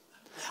page.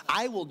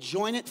 I will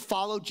join it,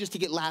 follow, just to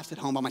get laughs at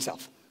home by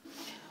myself.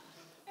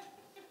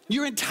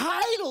 You're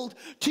entitled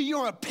to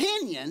your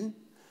opinion,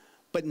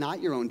 but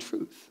not your own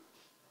truth.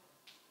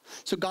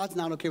 So God's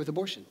not okay with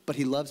abortion, but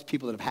he loves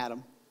people that have had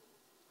them.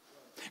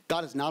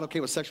 God is not okay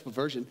with sexual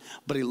perversion,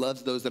 but he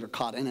loves those that are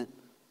caught in it.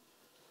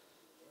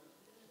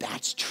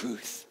 That's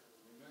truth.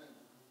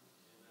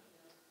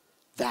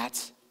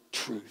 That's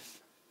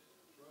truth.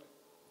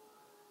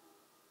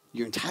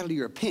 You're entitled to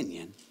your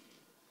opinion,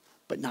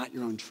 but not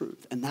your own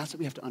truth. And that's what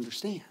we have to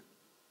understand.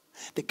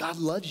 That God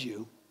loves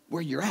you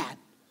where you're at,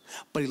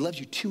 but he loves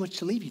you too much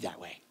to leave you that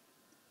way.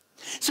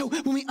 So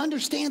when we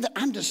understand that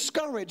I'm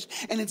discouraged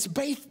and it's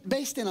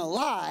based in a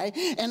lie,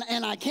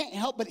 and I can't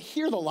help but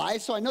hear the lie,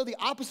 so I know the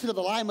opposite of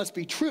the lie must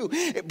be true,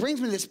 it brings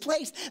me to this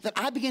place that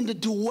I begin to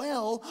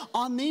dwell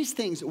on these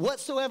things.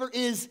 Whatsoever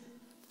is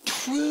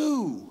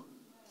true,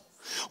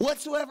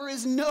 whatsoever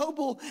is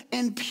noble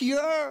and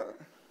pure.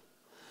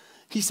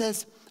 He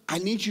says, I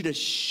need you to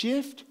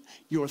shift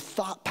your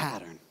thought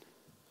pattern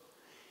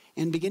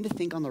and begin to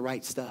think on the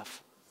right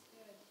stuff.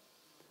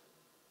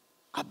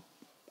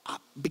 I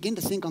begin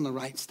to think on the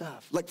right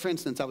stuff. Like, for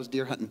instance, I was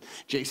deer hunting.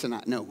 Jason,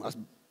 I was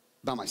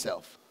by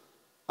myself.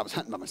 I was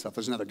hunting by myself.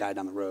 There's another guy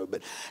down the road.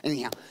 But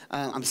anyhow,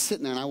 I'm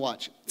sitting there and I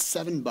watch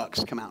 7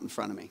 bucks come out in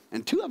front of me.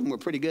 And 2 of them were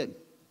pretty good.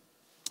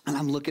 And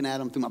I'm looking at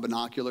them through my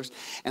binoculars.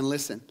 And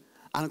listen,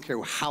 I don't care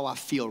how I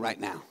feel right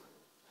now.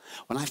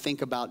 When I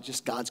think about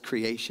just God's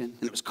creation,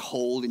 and it was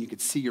cold and you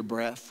could see your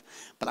breath,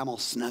 but I'm all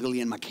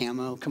snuggly in my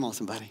camo. Come on,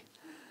 somebody.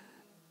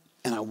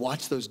 And I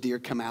watched those deer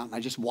come out, and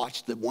I just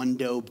watched the one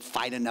doe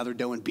fight another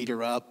doe and beat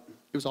her up.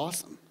 It was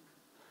awesome.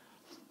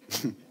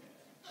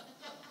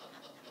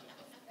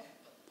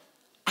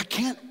 I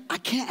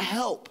can't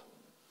help.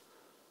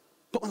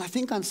 But when I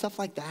think on stuff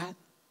like that,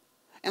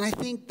 and I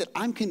think that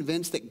I'm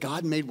convinced that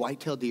God made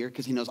white-tailed deer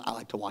because he knows I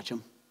like to watch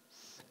them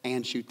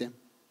and shoot them.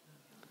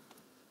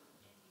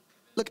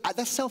 Look,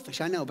 that's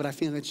selfish, I know, but I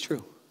feel it's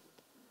true.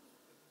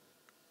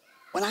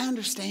 When I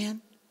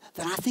understand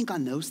that I think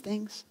on those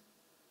things,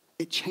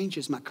 it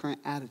changes my current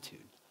attitude.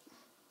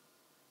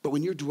 But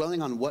when you're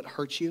dwelling on what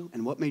hurt you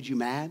and what made you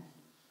mad,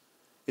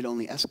 it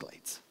only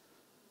escalates.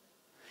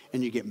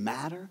 And you get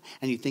madder,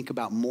 and you think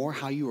about more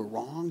how you were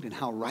wronged and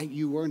how right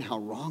you were and how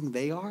wrong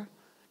they are.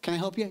 Can I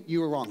help you? You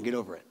were wrong, get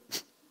over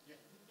it.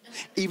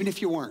 Even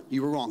if you weren't,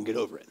 you were wrong, get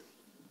over it.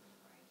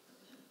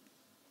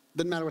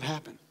 Doesn't matter what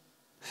happened.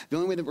 The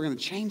only way that we're going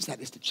to change that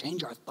is to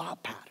change our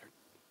thought pattern.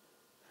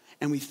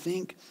 And we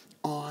think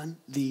on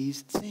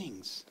these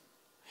things.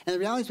 And the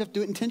reality is we have to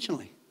do it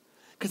intentionally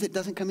because it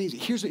doesn't come easy.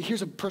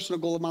 Here's a personal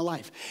goal of my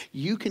life.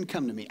 You can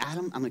come to me.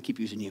 Adam, I'm going to keep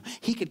using you.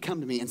 He could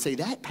come to me and say,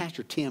 that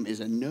Pastor Tim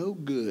is a no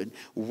good,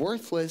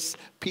 worthless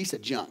piece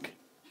of junk.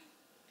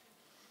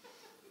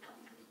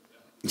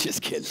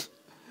 Just kidding.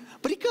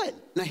 But he could.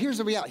 Now, here's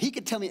the reality. He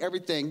could tell me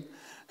everything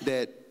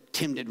that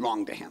Tim did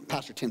wrong to him.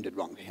 Pastor Tim did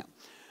wrong to him.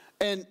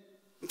 And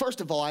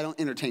first of all, I don't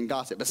entertain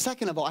gossip. But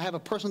second of all, I have a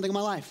personal thing in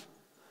my life.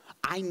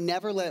 I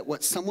never let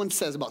what someone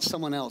says about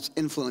someone else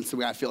influence the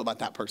way I feel about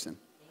that person.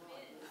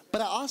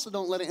 But I also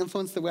don't let it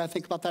influence the way I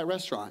think about that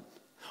restaurant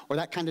or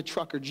that kind of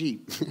truck or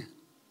Jeep.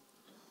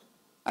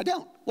 I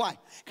don't. Why?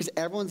 Because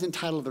everyone's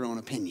entitled to their own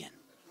opinion.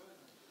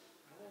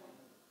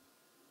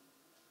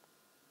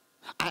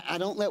 I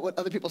don't let what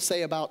other people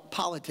say about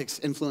politics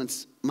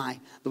influence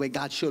the way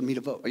God showed me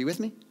to vote. Are you with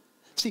me?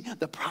 See,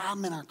 the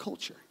problem in our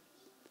culture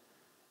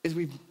is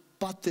we've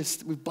bought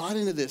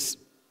into this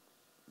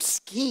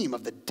scheme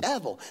of the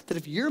devil that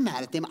if you're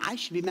mad at them, I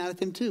should be mad at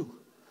them too.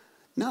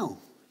 No,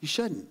 you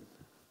shouldn't.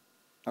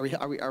 Are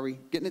we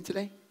getting it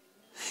today?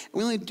 And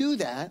we only do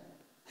that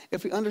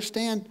if we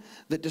understand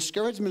that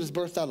discouragement is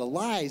birthed out of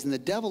lies and the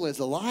devil is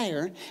a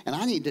liar, and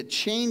I need to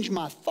change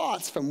my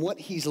thoughts from what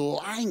he's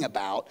lying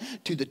about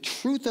to the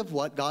truth of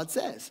what God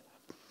says.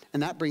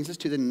 And that brings us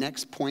to the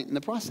next point in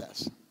the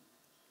process.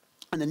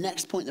 And the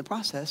next point in the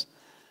process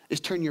is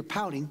turn your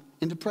pouting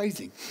into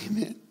praising.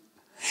 Amen.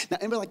 Now,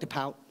 anybody like to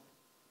pout?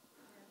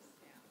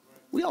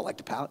 We all like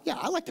to pout. Yeah,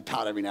 I like to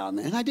pout every now and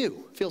then. I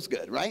do. Feels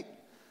good, right?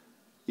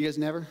 You guys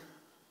never?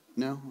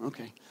 No?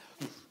 Okay.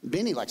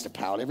 Benny likes to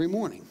pout every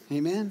morning.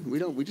 Amen?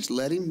 We just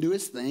let him do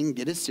his thing,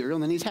 get his cereal,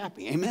 and then he's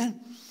happy.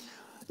 Amen?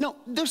 No,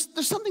 there's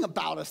something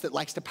about us that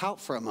likes to pout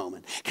for a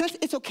moment.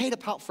 It's okay to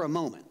pout for a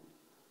moment.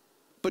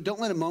 But don't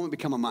let a moment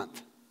become a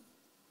month.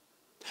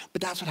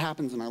 But that's what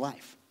happens in our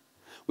life.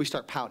 We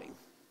start pouting.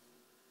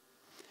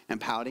 And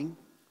pouting.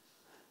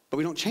 But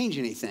we don't change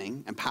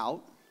anything and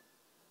pout.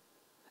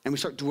 And we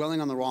start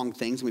dwelling on the wrong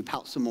things, and we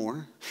pout some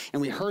more.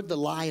 And we heard the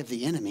lie of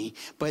the enemy,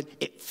 but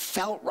it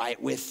felt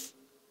right with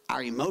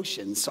our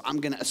emotions. So I'm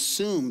going to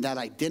assume that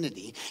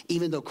identity,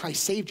 even though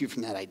Christ saved you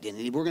from that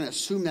identity. We're going to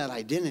assume that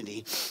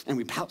identity, and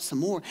we pout some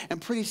more. And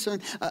pretty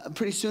soon,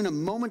 a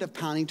moment of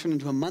pouting turned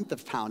into a month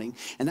of pouting,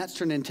 and that's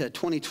turned into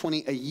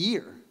 2020, a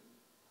year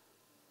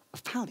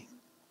of pouting.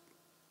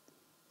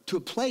 To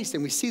a place,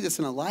 and we see this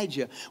in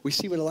Elijah. We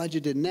see what Elijah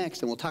did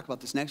next, and we'll talk about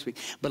this next week.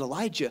 But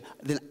Elijah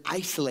then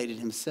isolated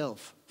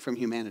himself from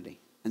humanity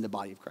and the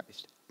body of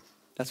Christ.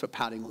 That's what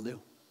pouting will do.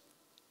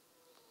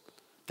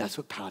 That's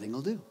what pouting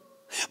will do.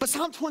 But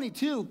Psalm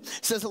 22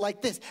 says it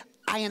like this: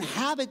 I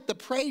inhabit the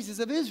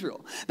praises of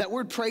Israel. That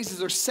word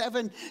praises are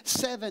seven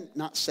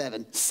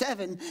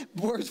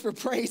words for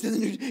praise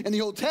in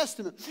the Old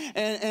Testament.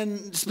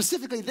 And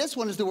specifically this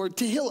one is the word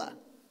Tehillah.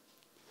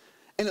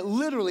 And it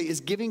literally is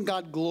giving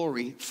God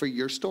glory for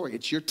your story.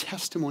 It's your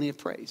testimony of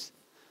praise.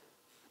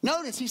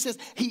 Notice he says,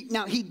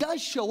 he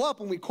does show up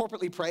when we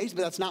corporately praise,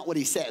 but that's not what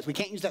he says. We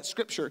can't use that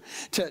scripture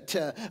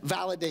to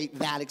validate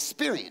that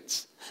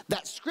experience.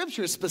 That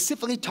scripture is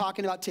specifically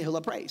talking about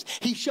Tehillah praise.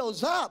 He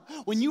shows up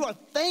when you are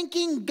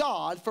thanking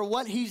God for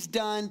what he's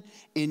done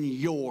in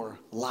your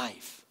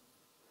life.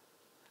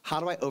 How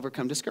do I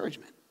overcome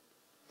discouragement?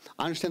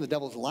 I understand the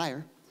devil's a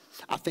liar.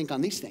 I think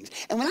on these things.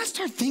 And when I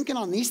start thinking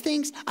on these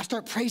things, I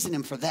start praising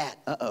him for that.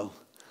 Uh-oh.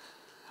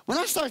 When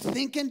I start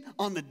thinking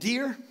on the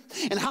deer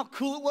and how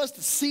cool it was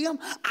to see them,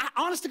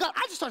 honest to God,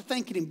 I just start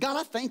thanking him. God,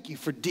 I thank you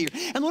for deer.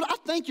 And Lord, I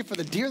thank you for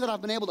the deer that I've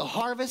been able to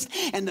harvest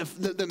and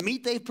the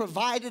meat they've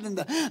provided and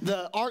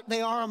the art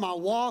they are on my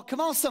wall.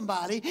 Come on,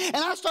 somebody. And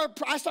I start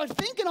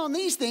thinking on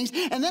these things,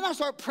 and then I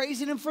start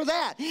praising him for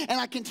that. And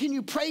I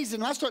continue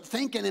praising him. I start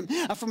thanking him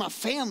for my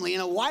family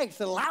and a wife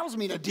that allows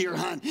me to deer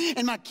hunt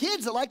and my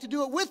kids that like to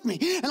do it with me.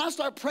 And I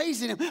start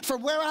praising him for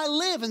where I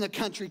live in the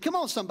country. Come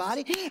on,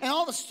 somebody. And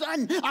all of a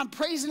sudden, I'm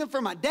praising him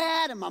for my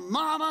dad and my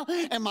mama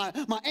and my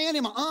aunt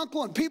and my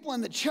uncle and people in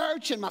the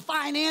church and my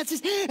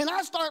finances. And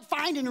I start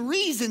finding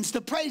reasons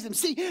to praise him.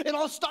 See, it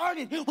all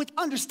started with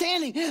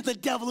understanding the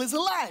devil is a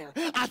liar.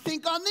 I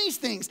think on these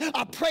things.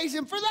 I praise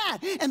him for that.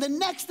 And the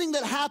next thing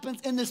that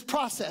happens in this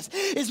process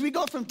is we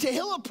go from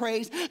Tehillah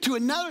praise to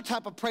another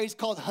type of praise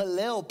called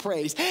Hallel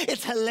praise.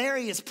 It's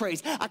hilarious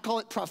praise. I call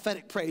it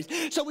prophetic praise.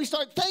 So we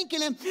start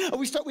thanking him.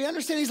 We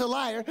understand he's a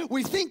liar.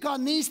 We think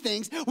on these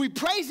things. We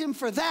praise him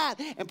for that.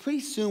 And pretty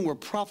soon we're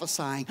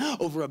prophesying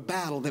over a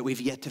battle that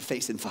we've yet to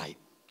face and fight.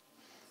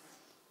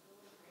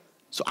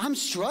 So I'm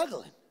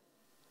struggling.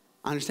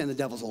 I understand the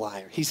devil's a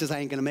liar. He says I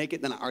ain't going to make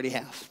it, then I already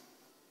have.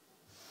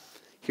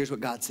 Here's what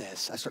God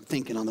says. I start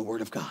thinking on the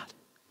word of God.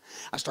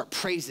 I start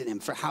praising him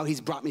for how he's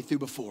brought me through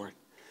before.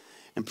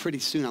 And pretty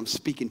soon I'm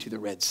speaking to the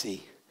Red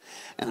Sea.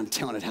 And I'm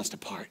telling it has to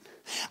part.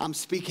 I'm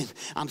speaking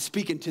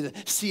to the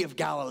Sea of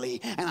Galilee,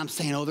 and I'm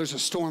saying, oh, there's a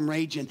storm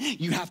raging.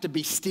 You have to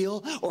be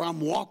still, or I'm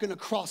walking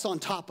across on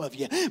top of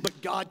you.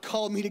 But God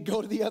called me to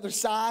go to the other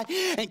side,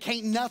 and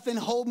can't nothing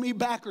hold me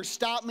back or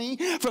stop me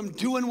from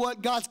doing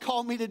what God's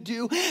called me to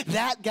do.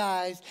 That,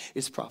 guys,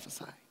 is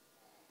prophesying.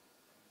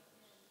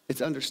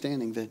 It's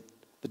understanding that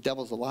the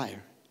devil's a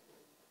liar.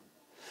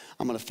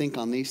 I'm going to think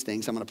on these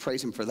things. I'm going to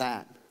praise him for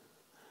that.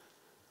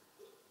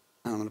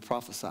 And I'm going to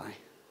prophesy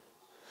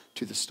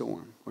to the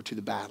storm or to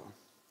the battle.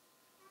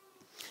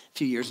 A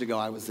few years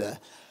ago,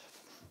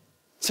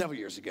 several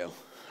years ago,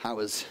 I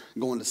was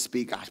going to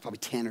speak, probably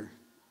 10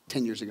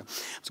 years ago.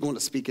 I was going to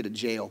speak at a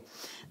jail,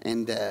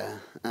 and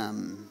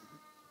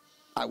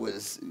I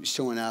was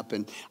showing up,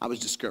 and I was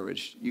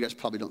discouraged. You guys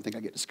probably don't think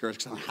I get discouraged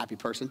because I'm a happy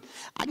person.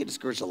 I get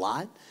discouraged a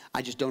lot.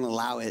 I just don't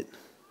allow it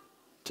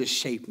to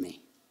shape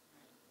me.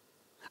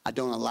 I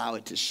don't allow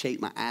it to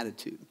shape my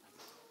attitude.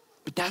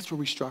 But that's where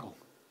we struggle.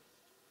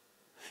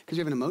 Because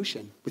we have an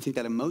emotion. We think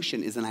that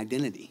emotion is an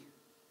identity.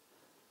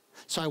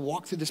 So I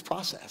walked through this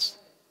process.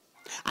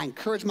 I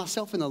encouraged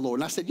myself in the Lord.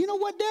 And I said, you know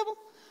what, devil?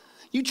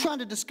 You trying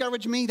to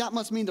discourage me? That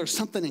must mean there's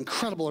something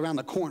incredible around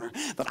the corner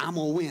that I'm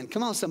going to win.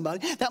 Come on,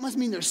 somebody. That must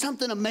mean there's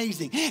something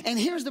amazing. And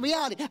here's the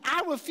reality.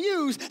 I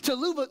refuse to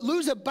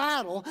lose a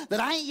battle that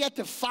I ain't yet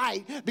to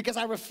fight because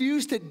I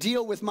refuse to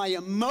deal with my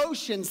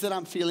emotions that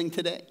I'm feeling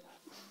today.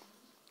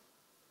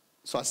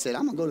 So I said,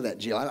 I'm going to go to that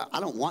jail. I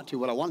don't want to.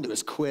 What I want to do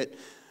is quit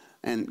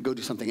and go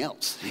do something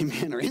else,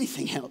 amen, or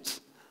anything else.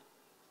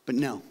 But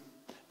no,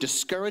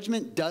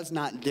 discouragement does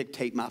not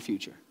dictate my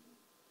future.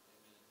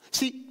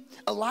 See,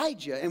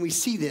 Elijah, and we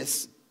see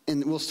this,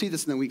 and we'll see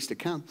this in the weeks to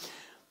come,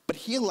 but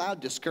he allowed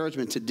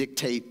discouragement to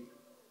dictate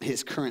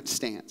his current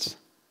stance.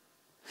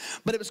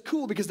 But it was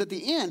cool because at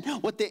the end,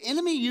 what the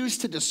enemy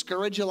used to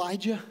discourage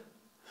Elijah,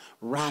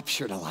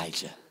 raptured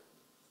Elijah.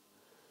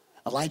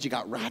 Elijah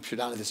got raptured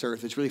out of this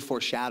earth. It's really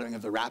foreshadowing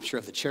of the rapture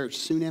of the church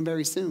soon and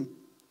very soon.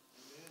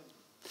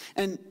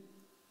 And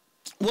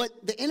what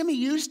the enemy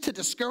used to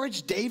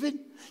discourage David,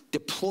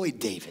 deployed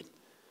David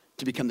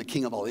to become the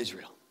king of all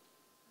Israel.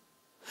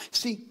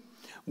 See,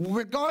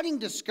 regarding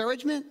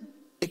discouragement,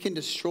 it can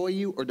destroy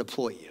you or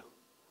deploy you.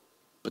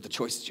 But the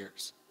choice is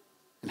yours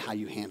and how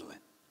you handle it.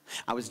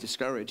 I was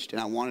discouraged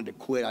and I wanted to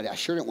quit. I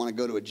sure didn't want to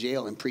go to a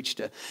jail and preach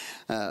to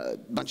a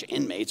bunch of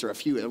inmates or a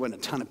few. There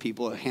wasn't a ton of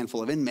people, a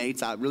handful of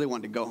inmates. I really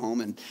wanted to go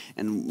home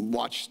and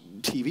watch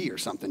TV or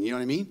something. You know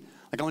what I mean?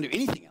 Like I want to do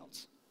anything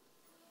else.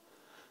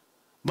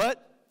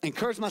 But I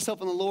encouraged myself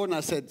in the Lord, and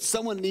I said,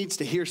 someone needs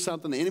to hear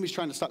something. The enemy's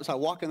trying to stop. So I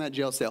walk in that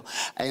jail cell,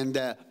 and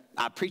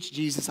I preached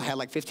Jesus. I had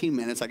like 15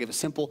 minutes. I gave a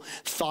simple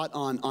thought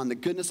on the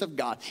goodness of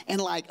God.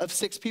 And like of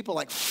 6 people,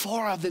 like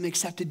 4 of them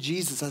accepted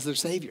Jesus as their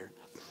Savior.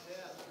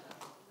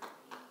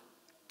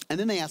 And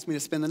then they asked me to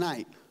spend the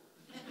night.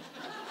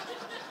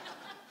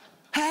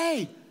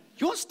 Hey,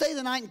 you want to stay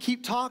the night and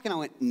keep talking? I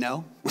went,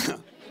 no.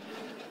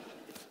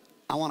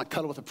 I want to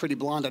cuddle with a pretty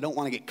blonde. I don't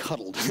want to get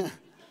cuddled.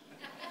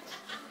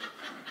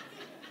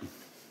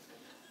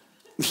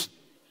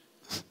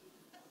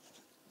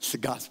 It's the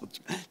gospel.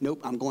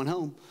 Nope, I'm going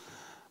home.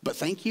 But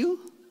thank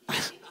you.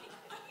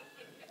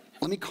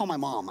 Let me call my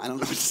mom. I don't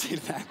know what to say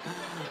to that.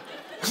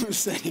 I'm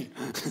saying.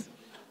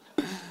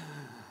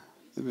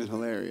 It's been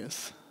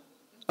hilarious.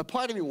 A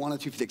part of me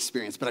wanted to for the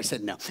experience, but I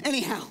said no.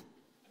 Anyhow,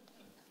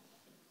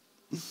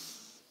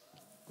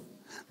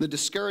 the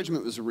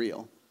discouragement was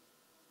real.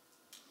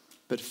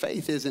 But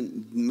faith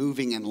isn't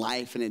moving in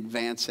life and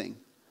advancing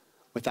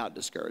without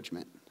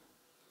discouragement.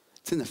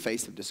 It's in the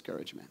face of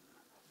discouragement.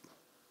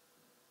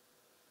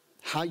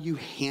 How you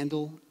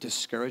handle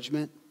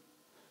discouragement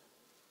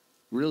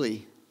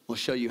really will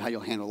show you how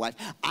you'll handle life.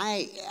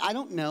 I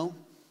don't know.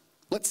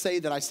 Let's say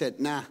that I said,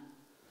 nah,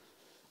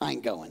 I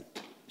ain't going.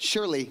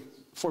 Surely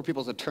 4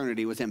 people's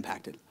eternity was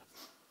impacted.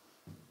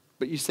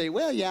 But you say,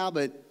 well, yeah,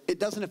 but it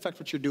doesn't affect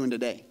what you're doing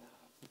today.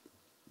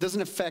 It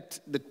doesn't affect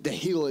the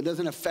hill. It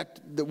doesn't affect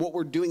what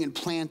we're doing in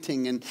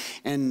planting.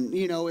 And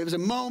you know, it was a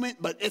moment,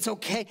 but it's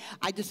okay.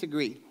 I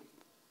disagree.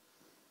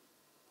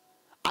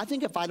 I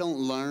think if I don't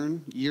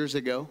learn years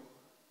ago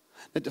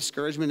that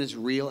discouragement is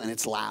real and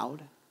it's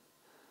loud,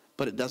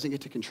 but it doesn't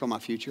get to control my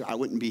future, I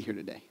wouldn't be here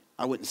today.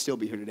 I wouldn't still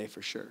be here today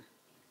for sure.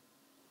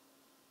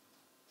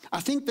 I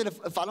think that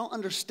if I don't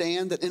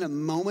understand that in a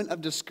moment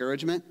of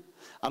discouragement,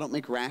 I don't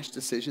make rash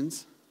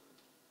decisions,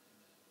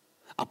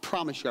 I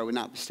promise you I would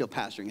not be still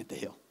pastoring at the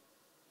Hill.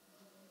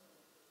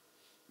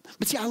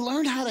 But see, I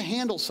learned how to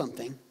handle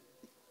something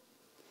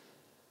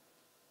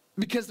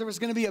because there was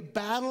going to be a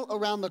battle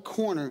around the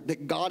corner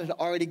that God had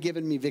already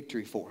given me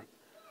victory for.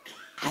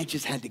 I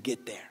just had to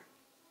get there.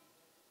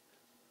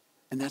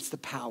 And that's the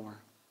power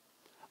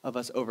of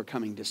us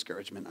overcoming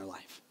discouragement in our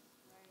life.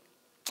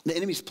 The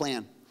enemy's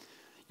plan,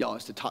 y'all,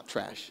 is to talk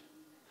trash.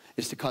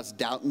 It's to cause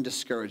doubt and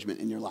discouragement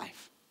in your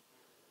life.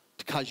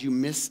 To cause you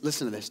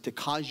listen to this, to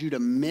cause you to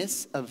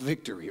miss a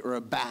victory or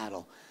a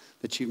battle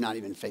that you've not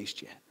even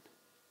faced yet.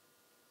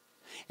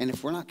 And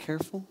if we're not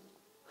careful,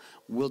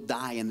 we'll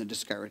die in the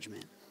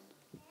discouragement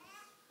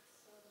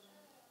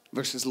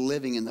versus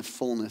living in the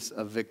fullness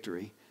of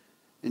victory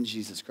in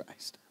Jesus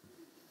Christ.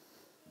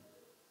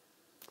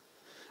 I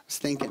was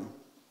thinking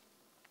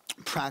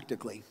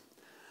practically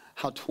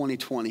how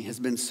 2020 has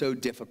been so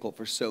difficult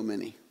for so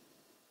many.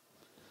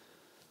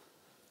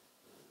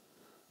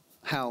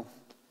 How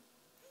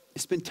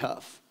it's been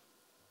tough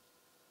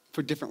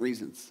for different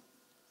reasons.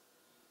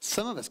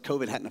 Some of us,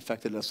 COVID hadn't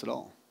affected us at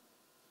all.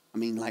 I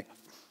mean, like,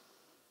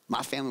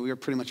 my family, we were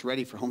pretty much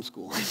ready for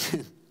homeschool.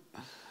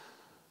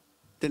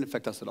 Didn't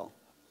affect us at all.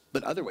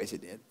 But other ways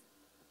it did.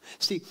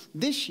 See,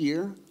 this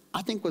year,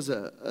 I think was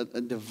a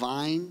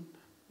divine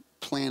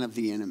plan of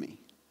the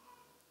enemy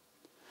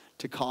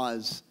to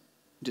cause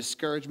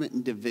discouragement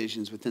and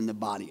divisions within the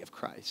body of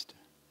Christ.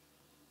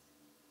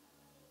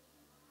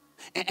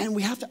 And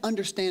we have to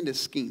understand his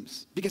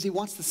schemes because he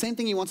wants the same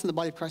thing he wants in the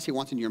body of Christ he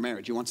wants in your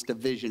marriage. He wants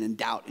division and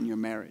doubt in your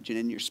marriage and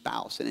in your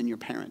spouse and in your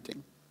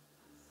parenting.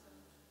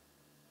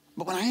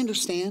 But when I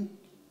understand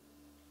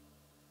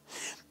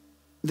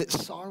that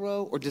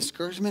sorrow or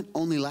discouragement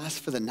only lasts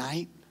for the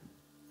night,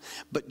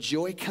 but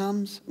joy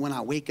comes when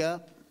I wake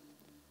up,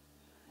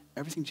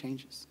 everything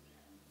changes.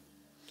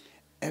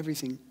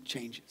 Everything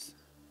changes.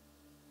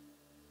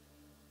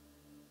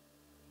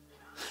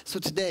 So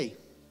today,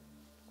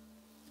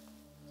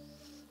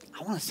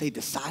 I want to say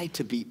decide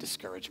to beat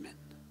discouragement.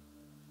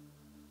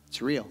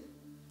 It's real.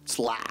 It's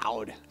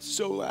loud.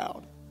 So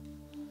loud.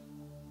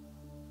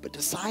 But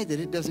decide that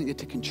it doesn't get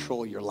to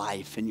control your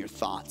life and your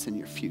thoughts and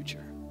your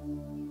future.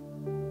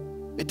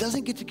 It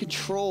doesn't get to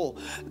control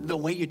the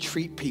way you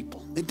treat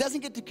people. It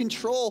doesn't get to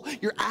control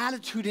your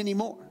attitude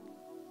anymore.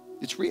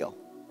 It's real.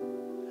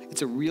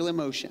 It's a real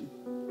emotion.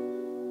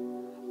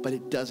 But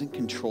it doesn't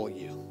control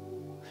you.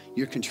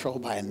 You're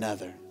controlled by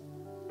another,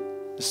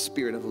 the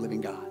Spirit of the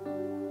living God.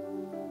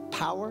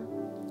 Power,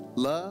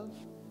 love,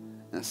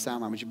 and a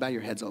sound mind. Would you bow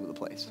your heads all over the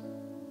place?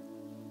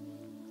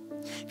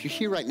 If you're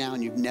here right now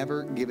and you've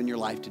never given your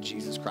life to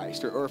Jesus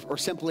Christ, or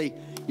simply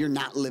you're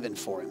not living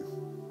for him,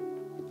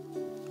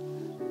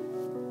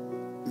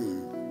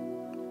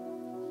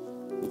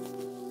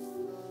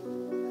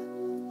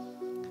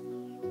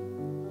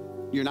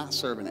 you're not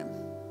serving him,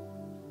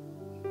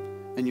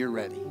 and you're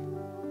ready.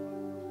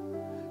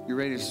 You're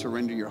ready to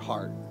surrender your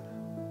heart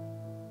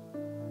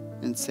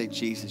and say,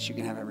 Jesus, you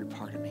can have every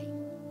part of me.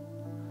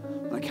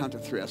 When I count to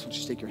 3, I just want you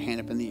to stick your hand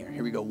up in the air.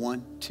 Here we go.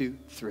 1, 2,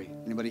 3.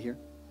 Anybody here?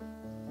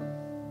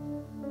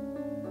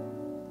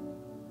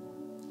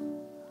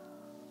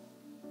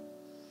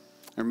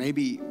 Or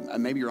maybe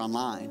you're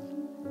online.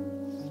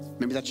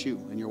 Maybe that's you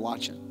and you're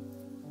watching.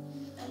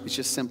 It's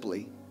just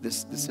simply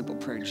this simple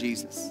prayer.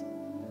 Jesus,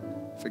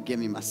 forgive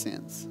me my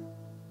sins.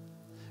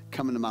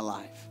 Come into my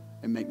life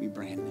and make me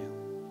brand new.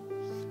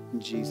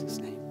 In Jesus'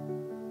 name.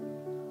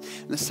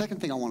 And the second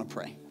thing I want to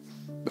pray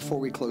before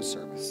we close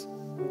service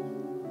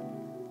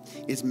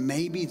is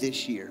maybe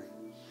this year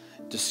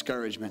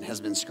discouragement has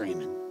been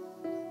screaming.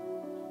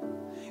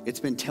 It's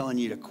been telling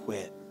you to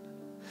quit.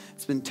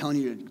 It's been telling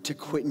you to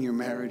quit in your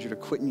marriage or to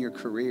quit in your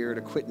career or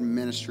to quit in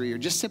ministry or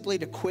just simply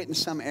to quit in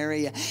some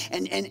area.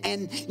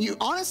 And you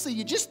honestly,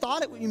 you just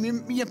thought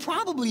you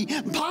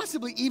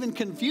possibly even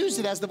confused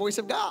it as the voice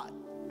of God.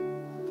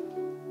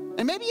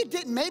 And maybe you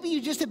didn't. Maybe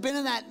you just have been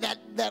in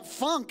that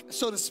funk,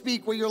 so to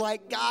speak, where you're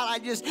like, God, I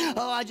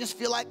just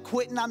feel like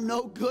quitting. I'm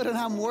no good and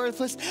I'm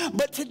worthless.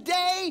 But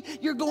today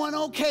you're going,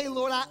 okay,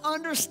 Lord, I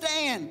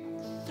understand.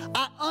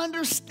 I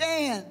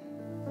understand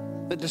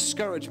that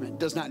discouragement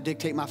does not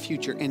dictate my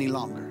future any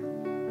longer.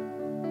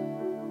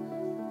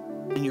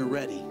 And you're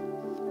ready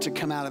to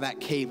come out of that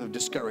cave of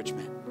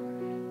discouragement.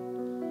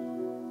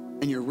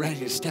 And you're ready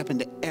to step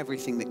into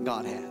everything that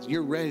God has.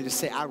 You're ready to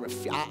say,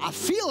 I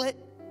feel it.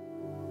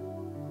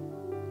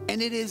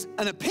 And it is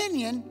an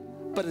opinion,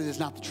 but it is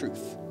not the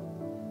truth.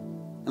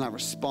 And I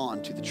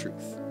respond to the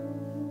truth.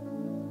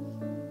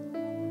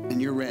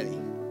 And you're ready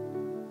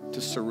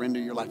to surrender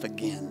your life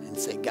again and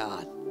say,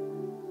 God,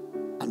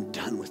 I'm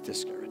done with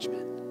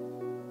discouragement.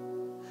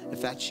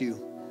 If that's you,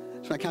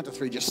 so when I count to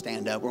 3, just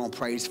stand up. We're going to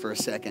praise for a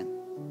second.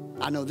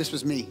 I know this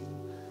was me,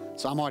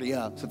 so I'm already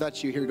up. So if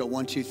that's you, here we go.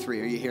 1, 2,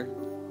 3. Are you here?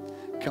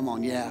 Come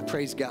on, yeah,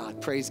 praise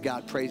God, praise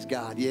God, praise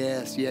God.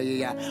 Yes,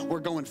 yeah. We're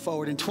going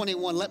forward. In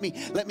 21, let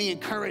me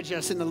encourage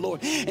us in the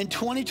Lord. In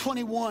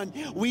 2021,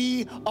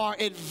 we are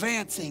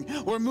advancing.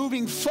 We're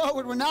moving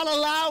forward. We're not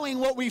allowing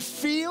what we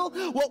feel,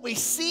 what we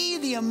see,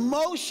 the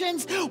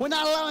emotions. We're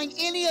not allowing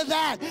any of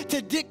that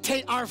to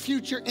dictate our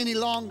future any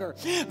longer.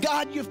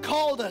 God, you've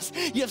called us.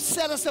 You've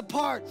set us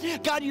apart.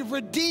 God, you've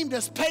redeemed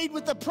us, paid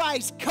with the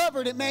price,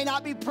 covered. It may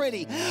not be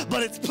pretty,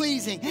 but it's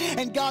pleasing.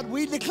 And God,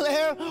 we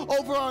declare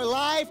over our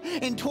life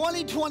in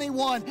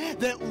 2021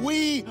 that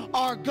we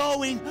are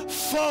going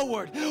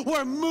forward.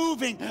 We're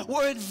moving.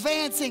 We're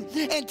advancing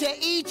into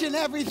each and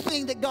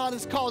everything that God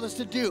has called us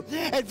to do.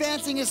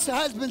 Advancing as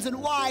husbands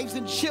and wives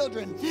and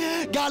children.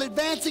 God,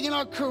 advancing in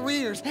our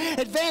careers.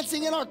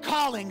 Advancing in our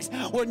callings.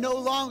 We're no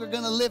longer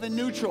going to live in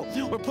neutral.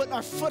 We're putting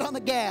our foot on the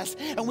gas,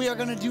 and we are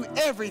going to do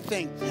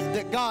everything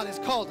that God has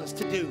called us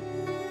to do.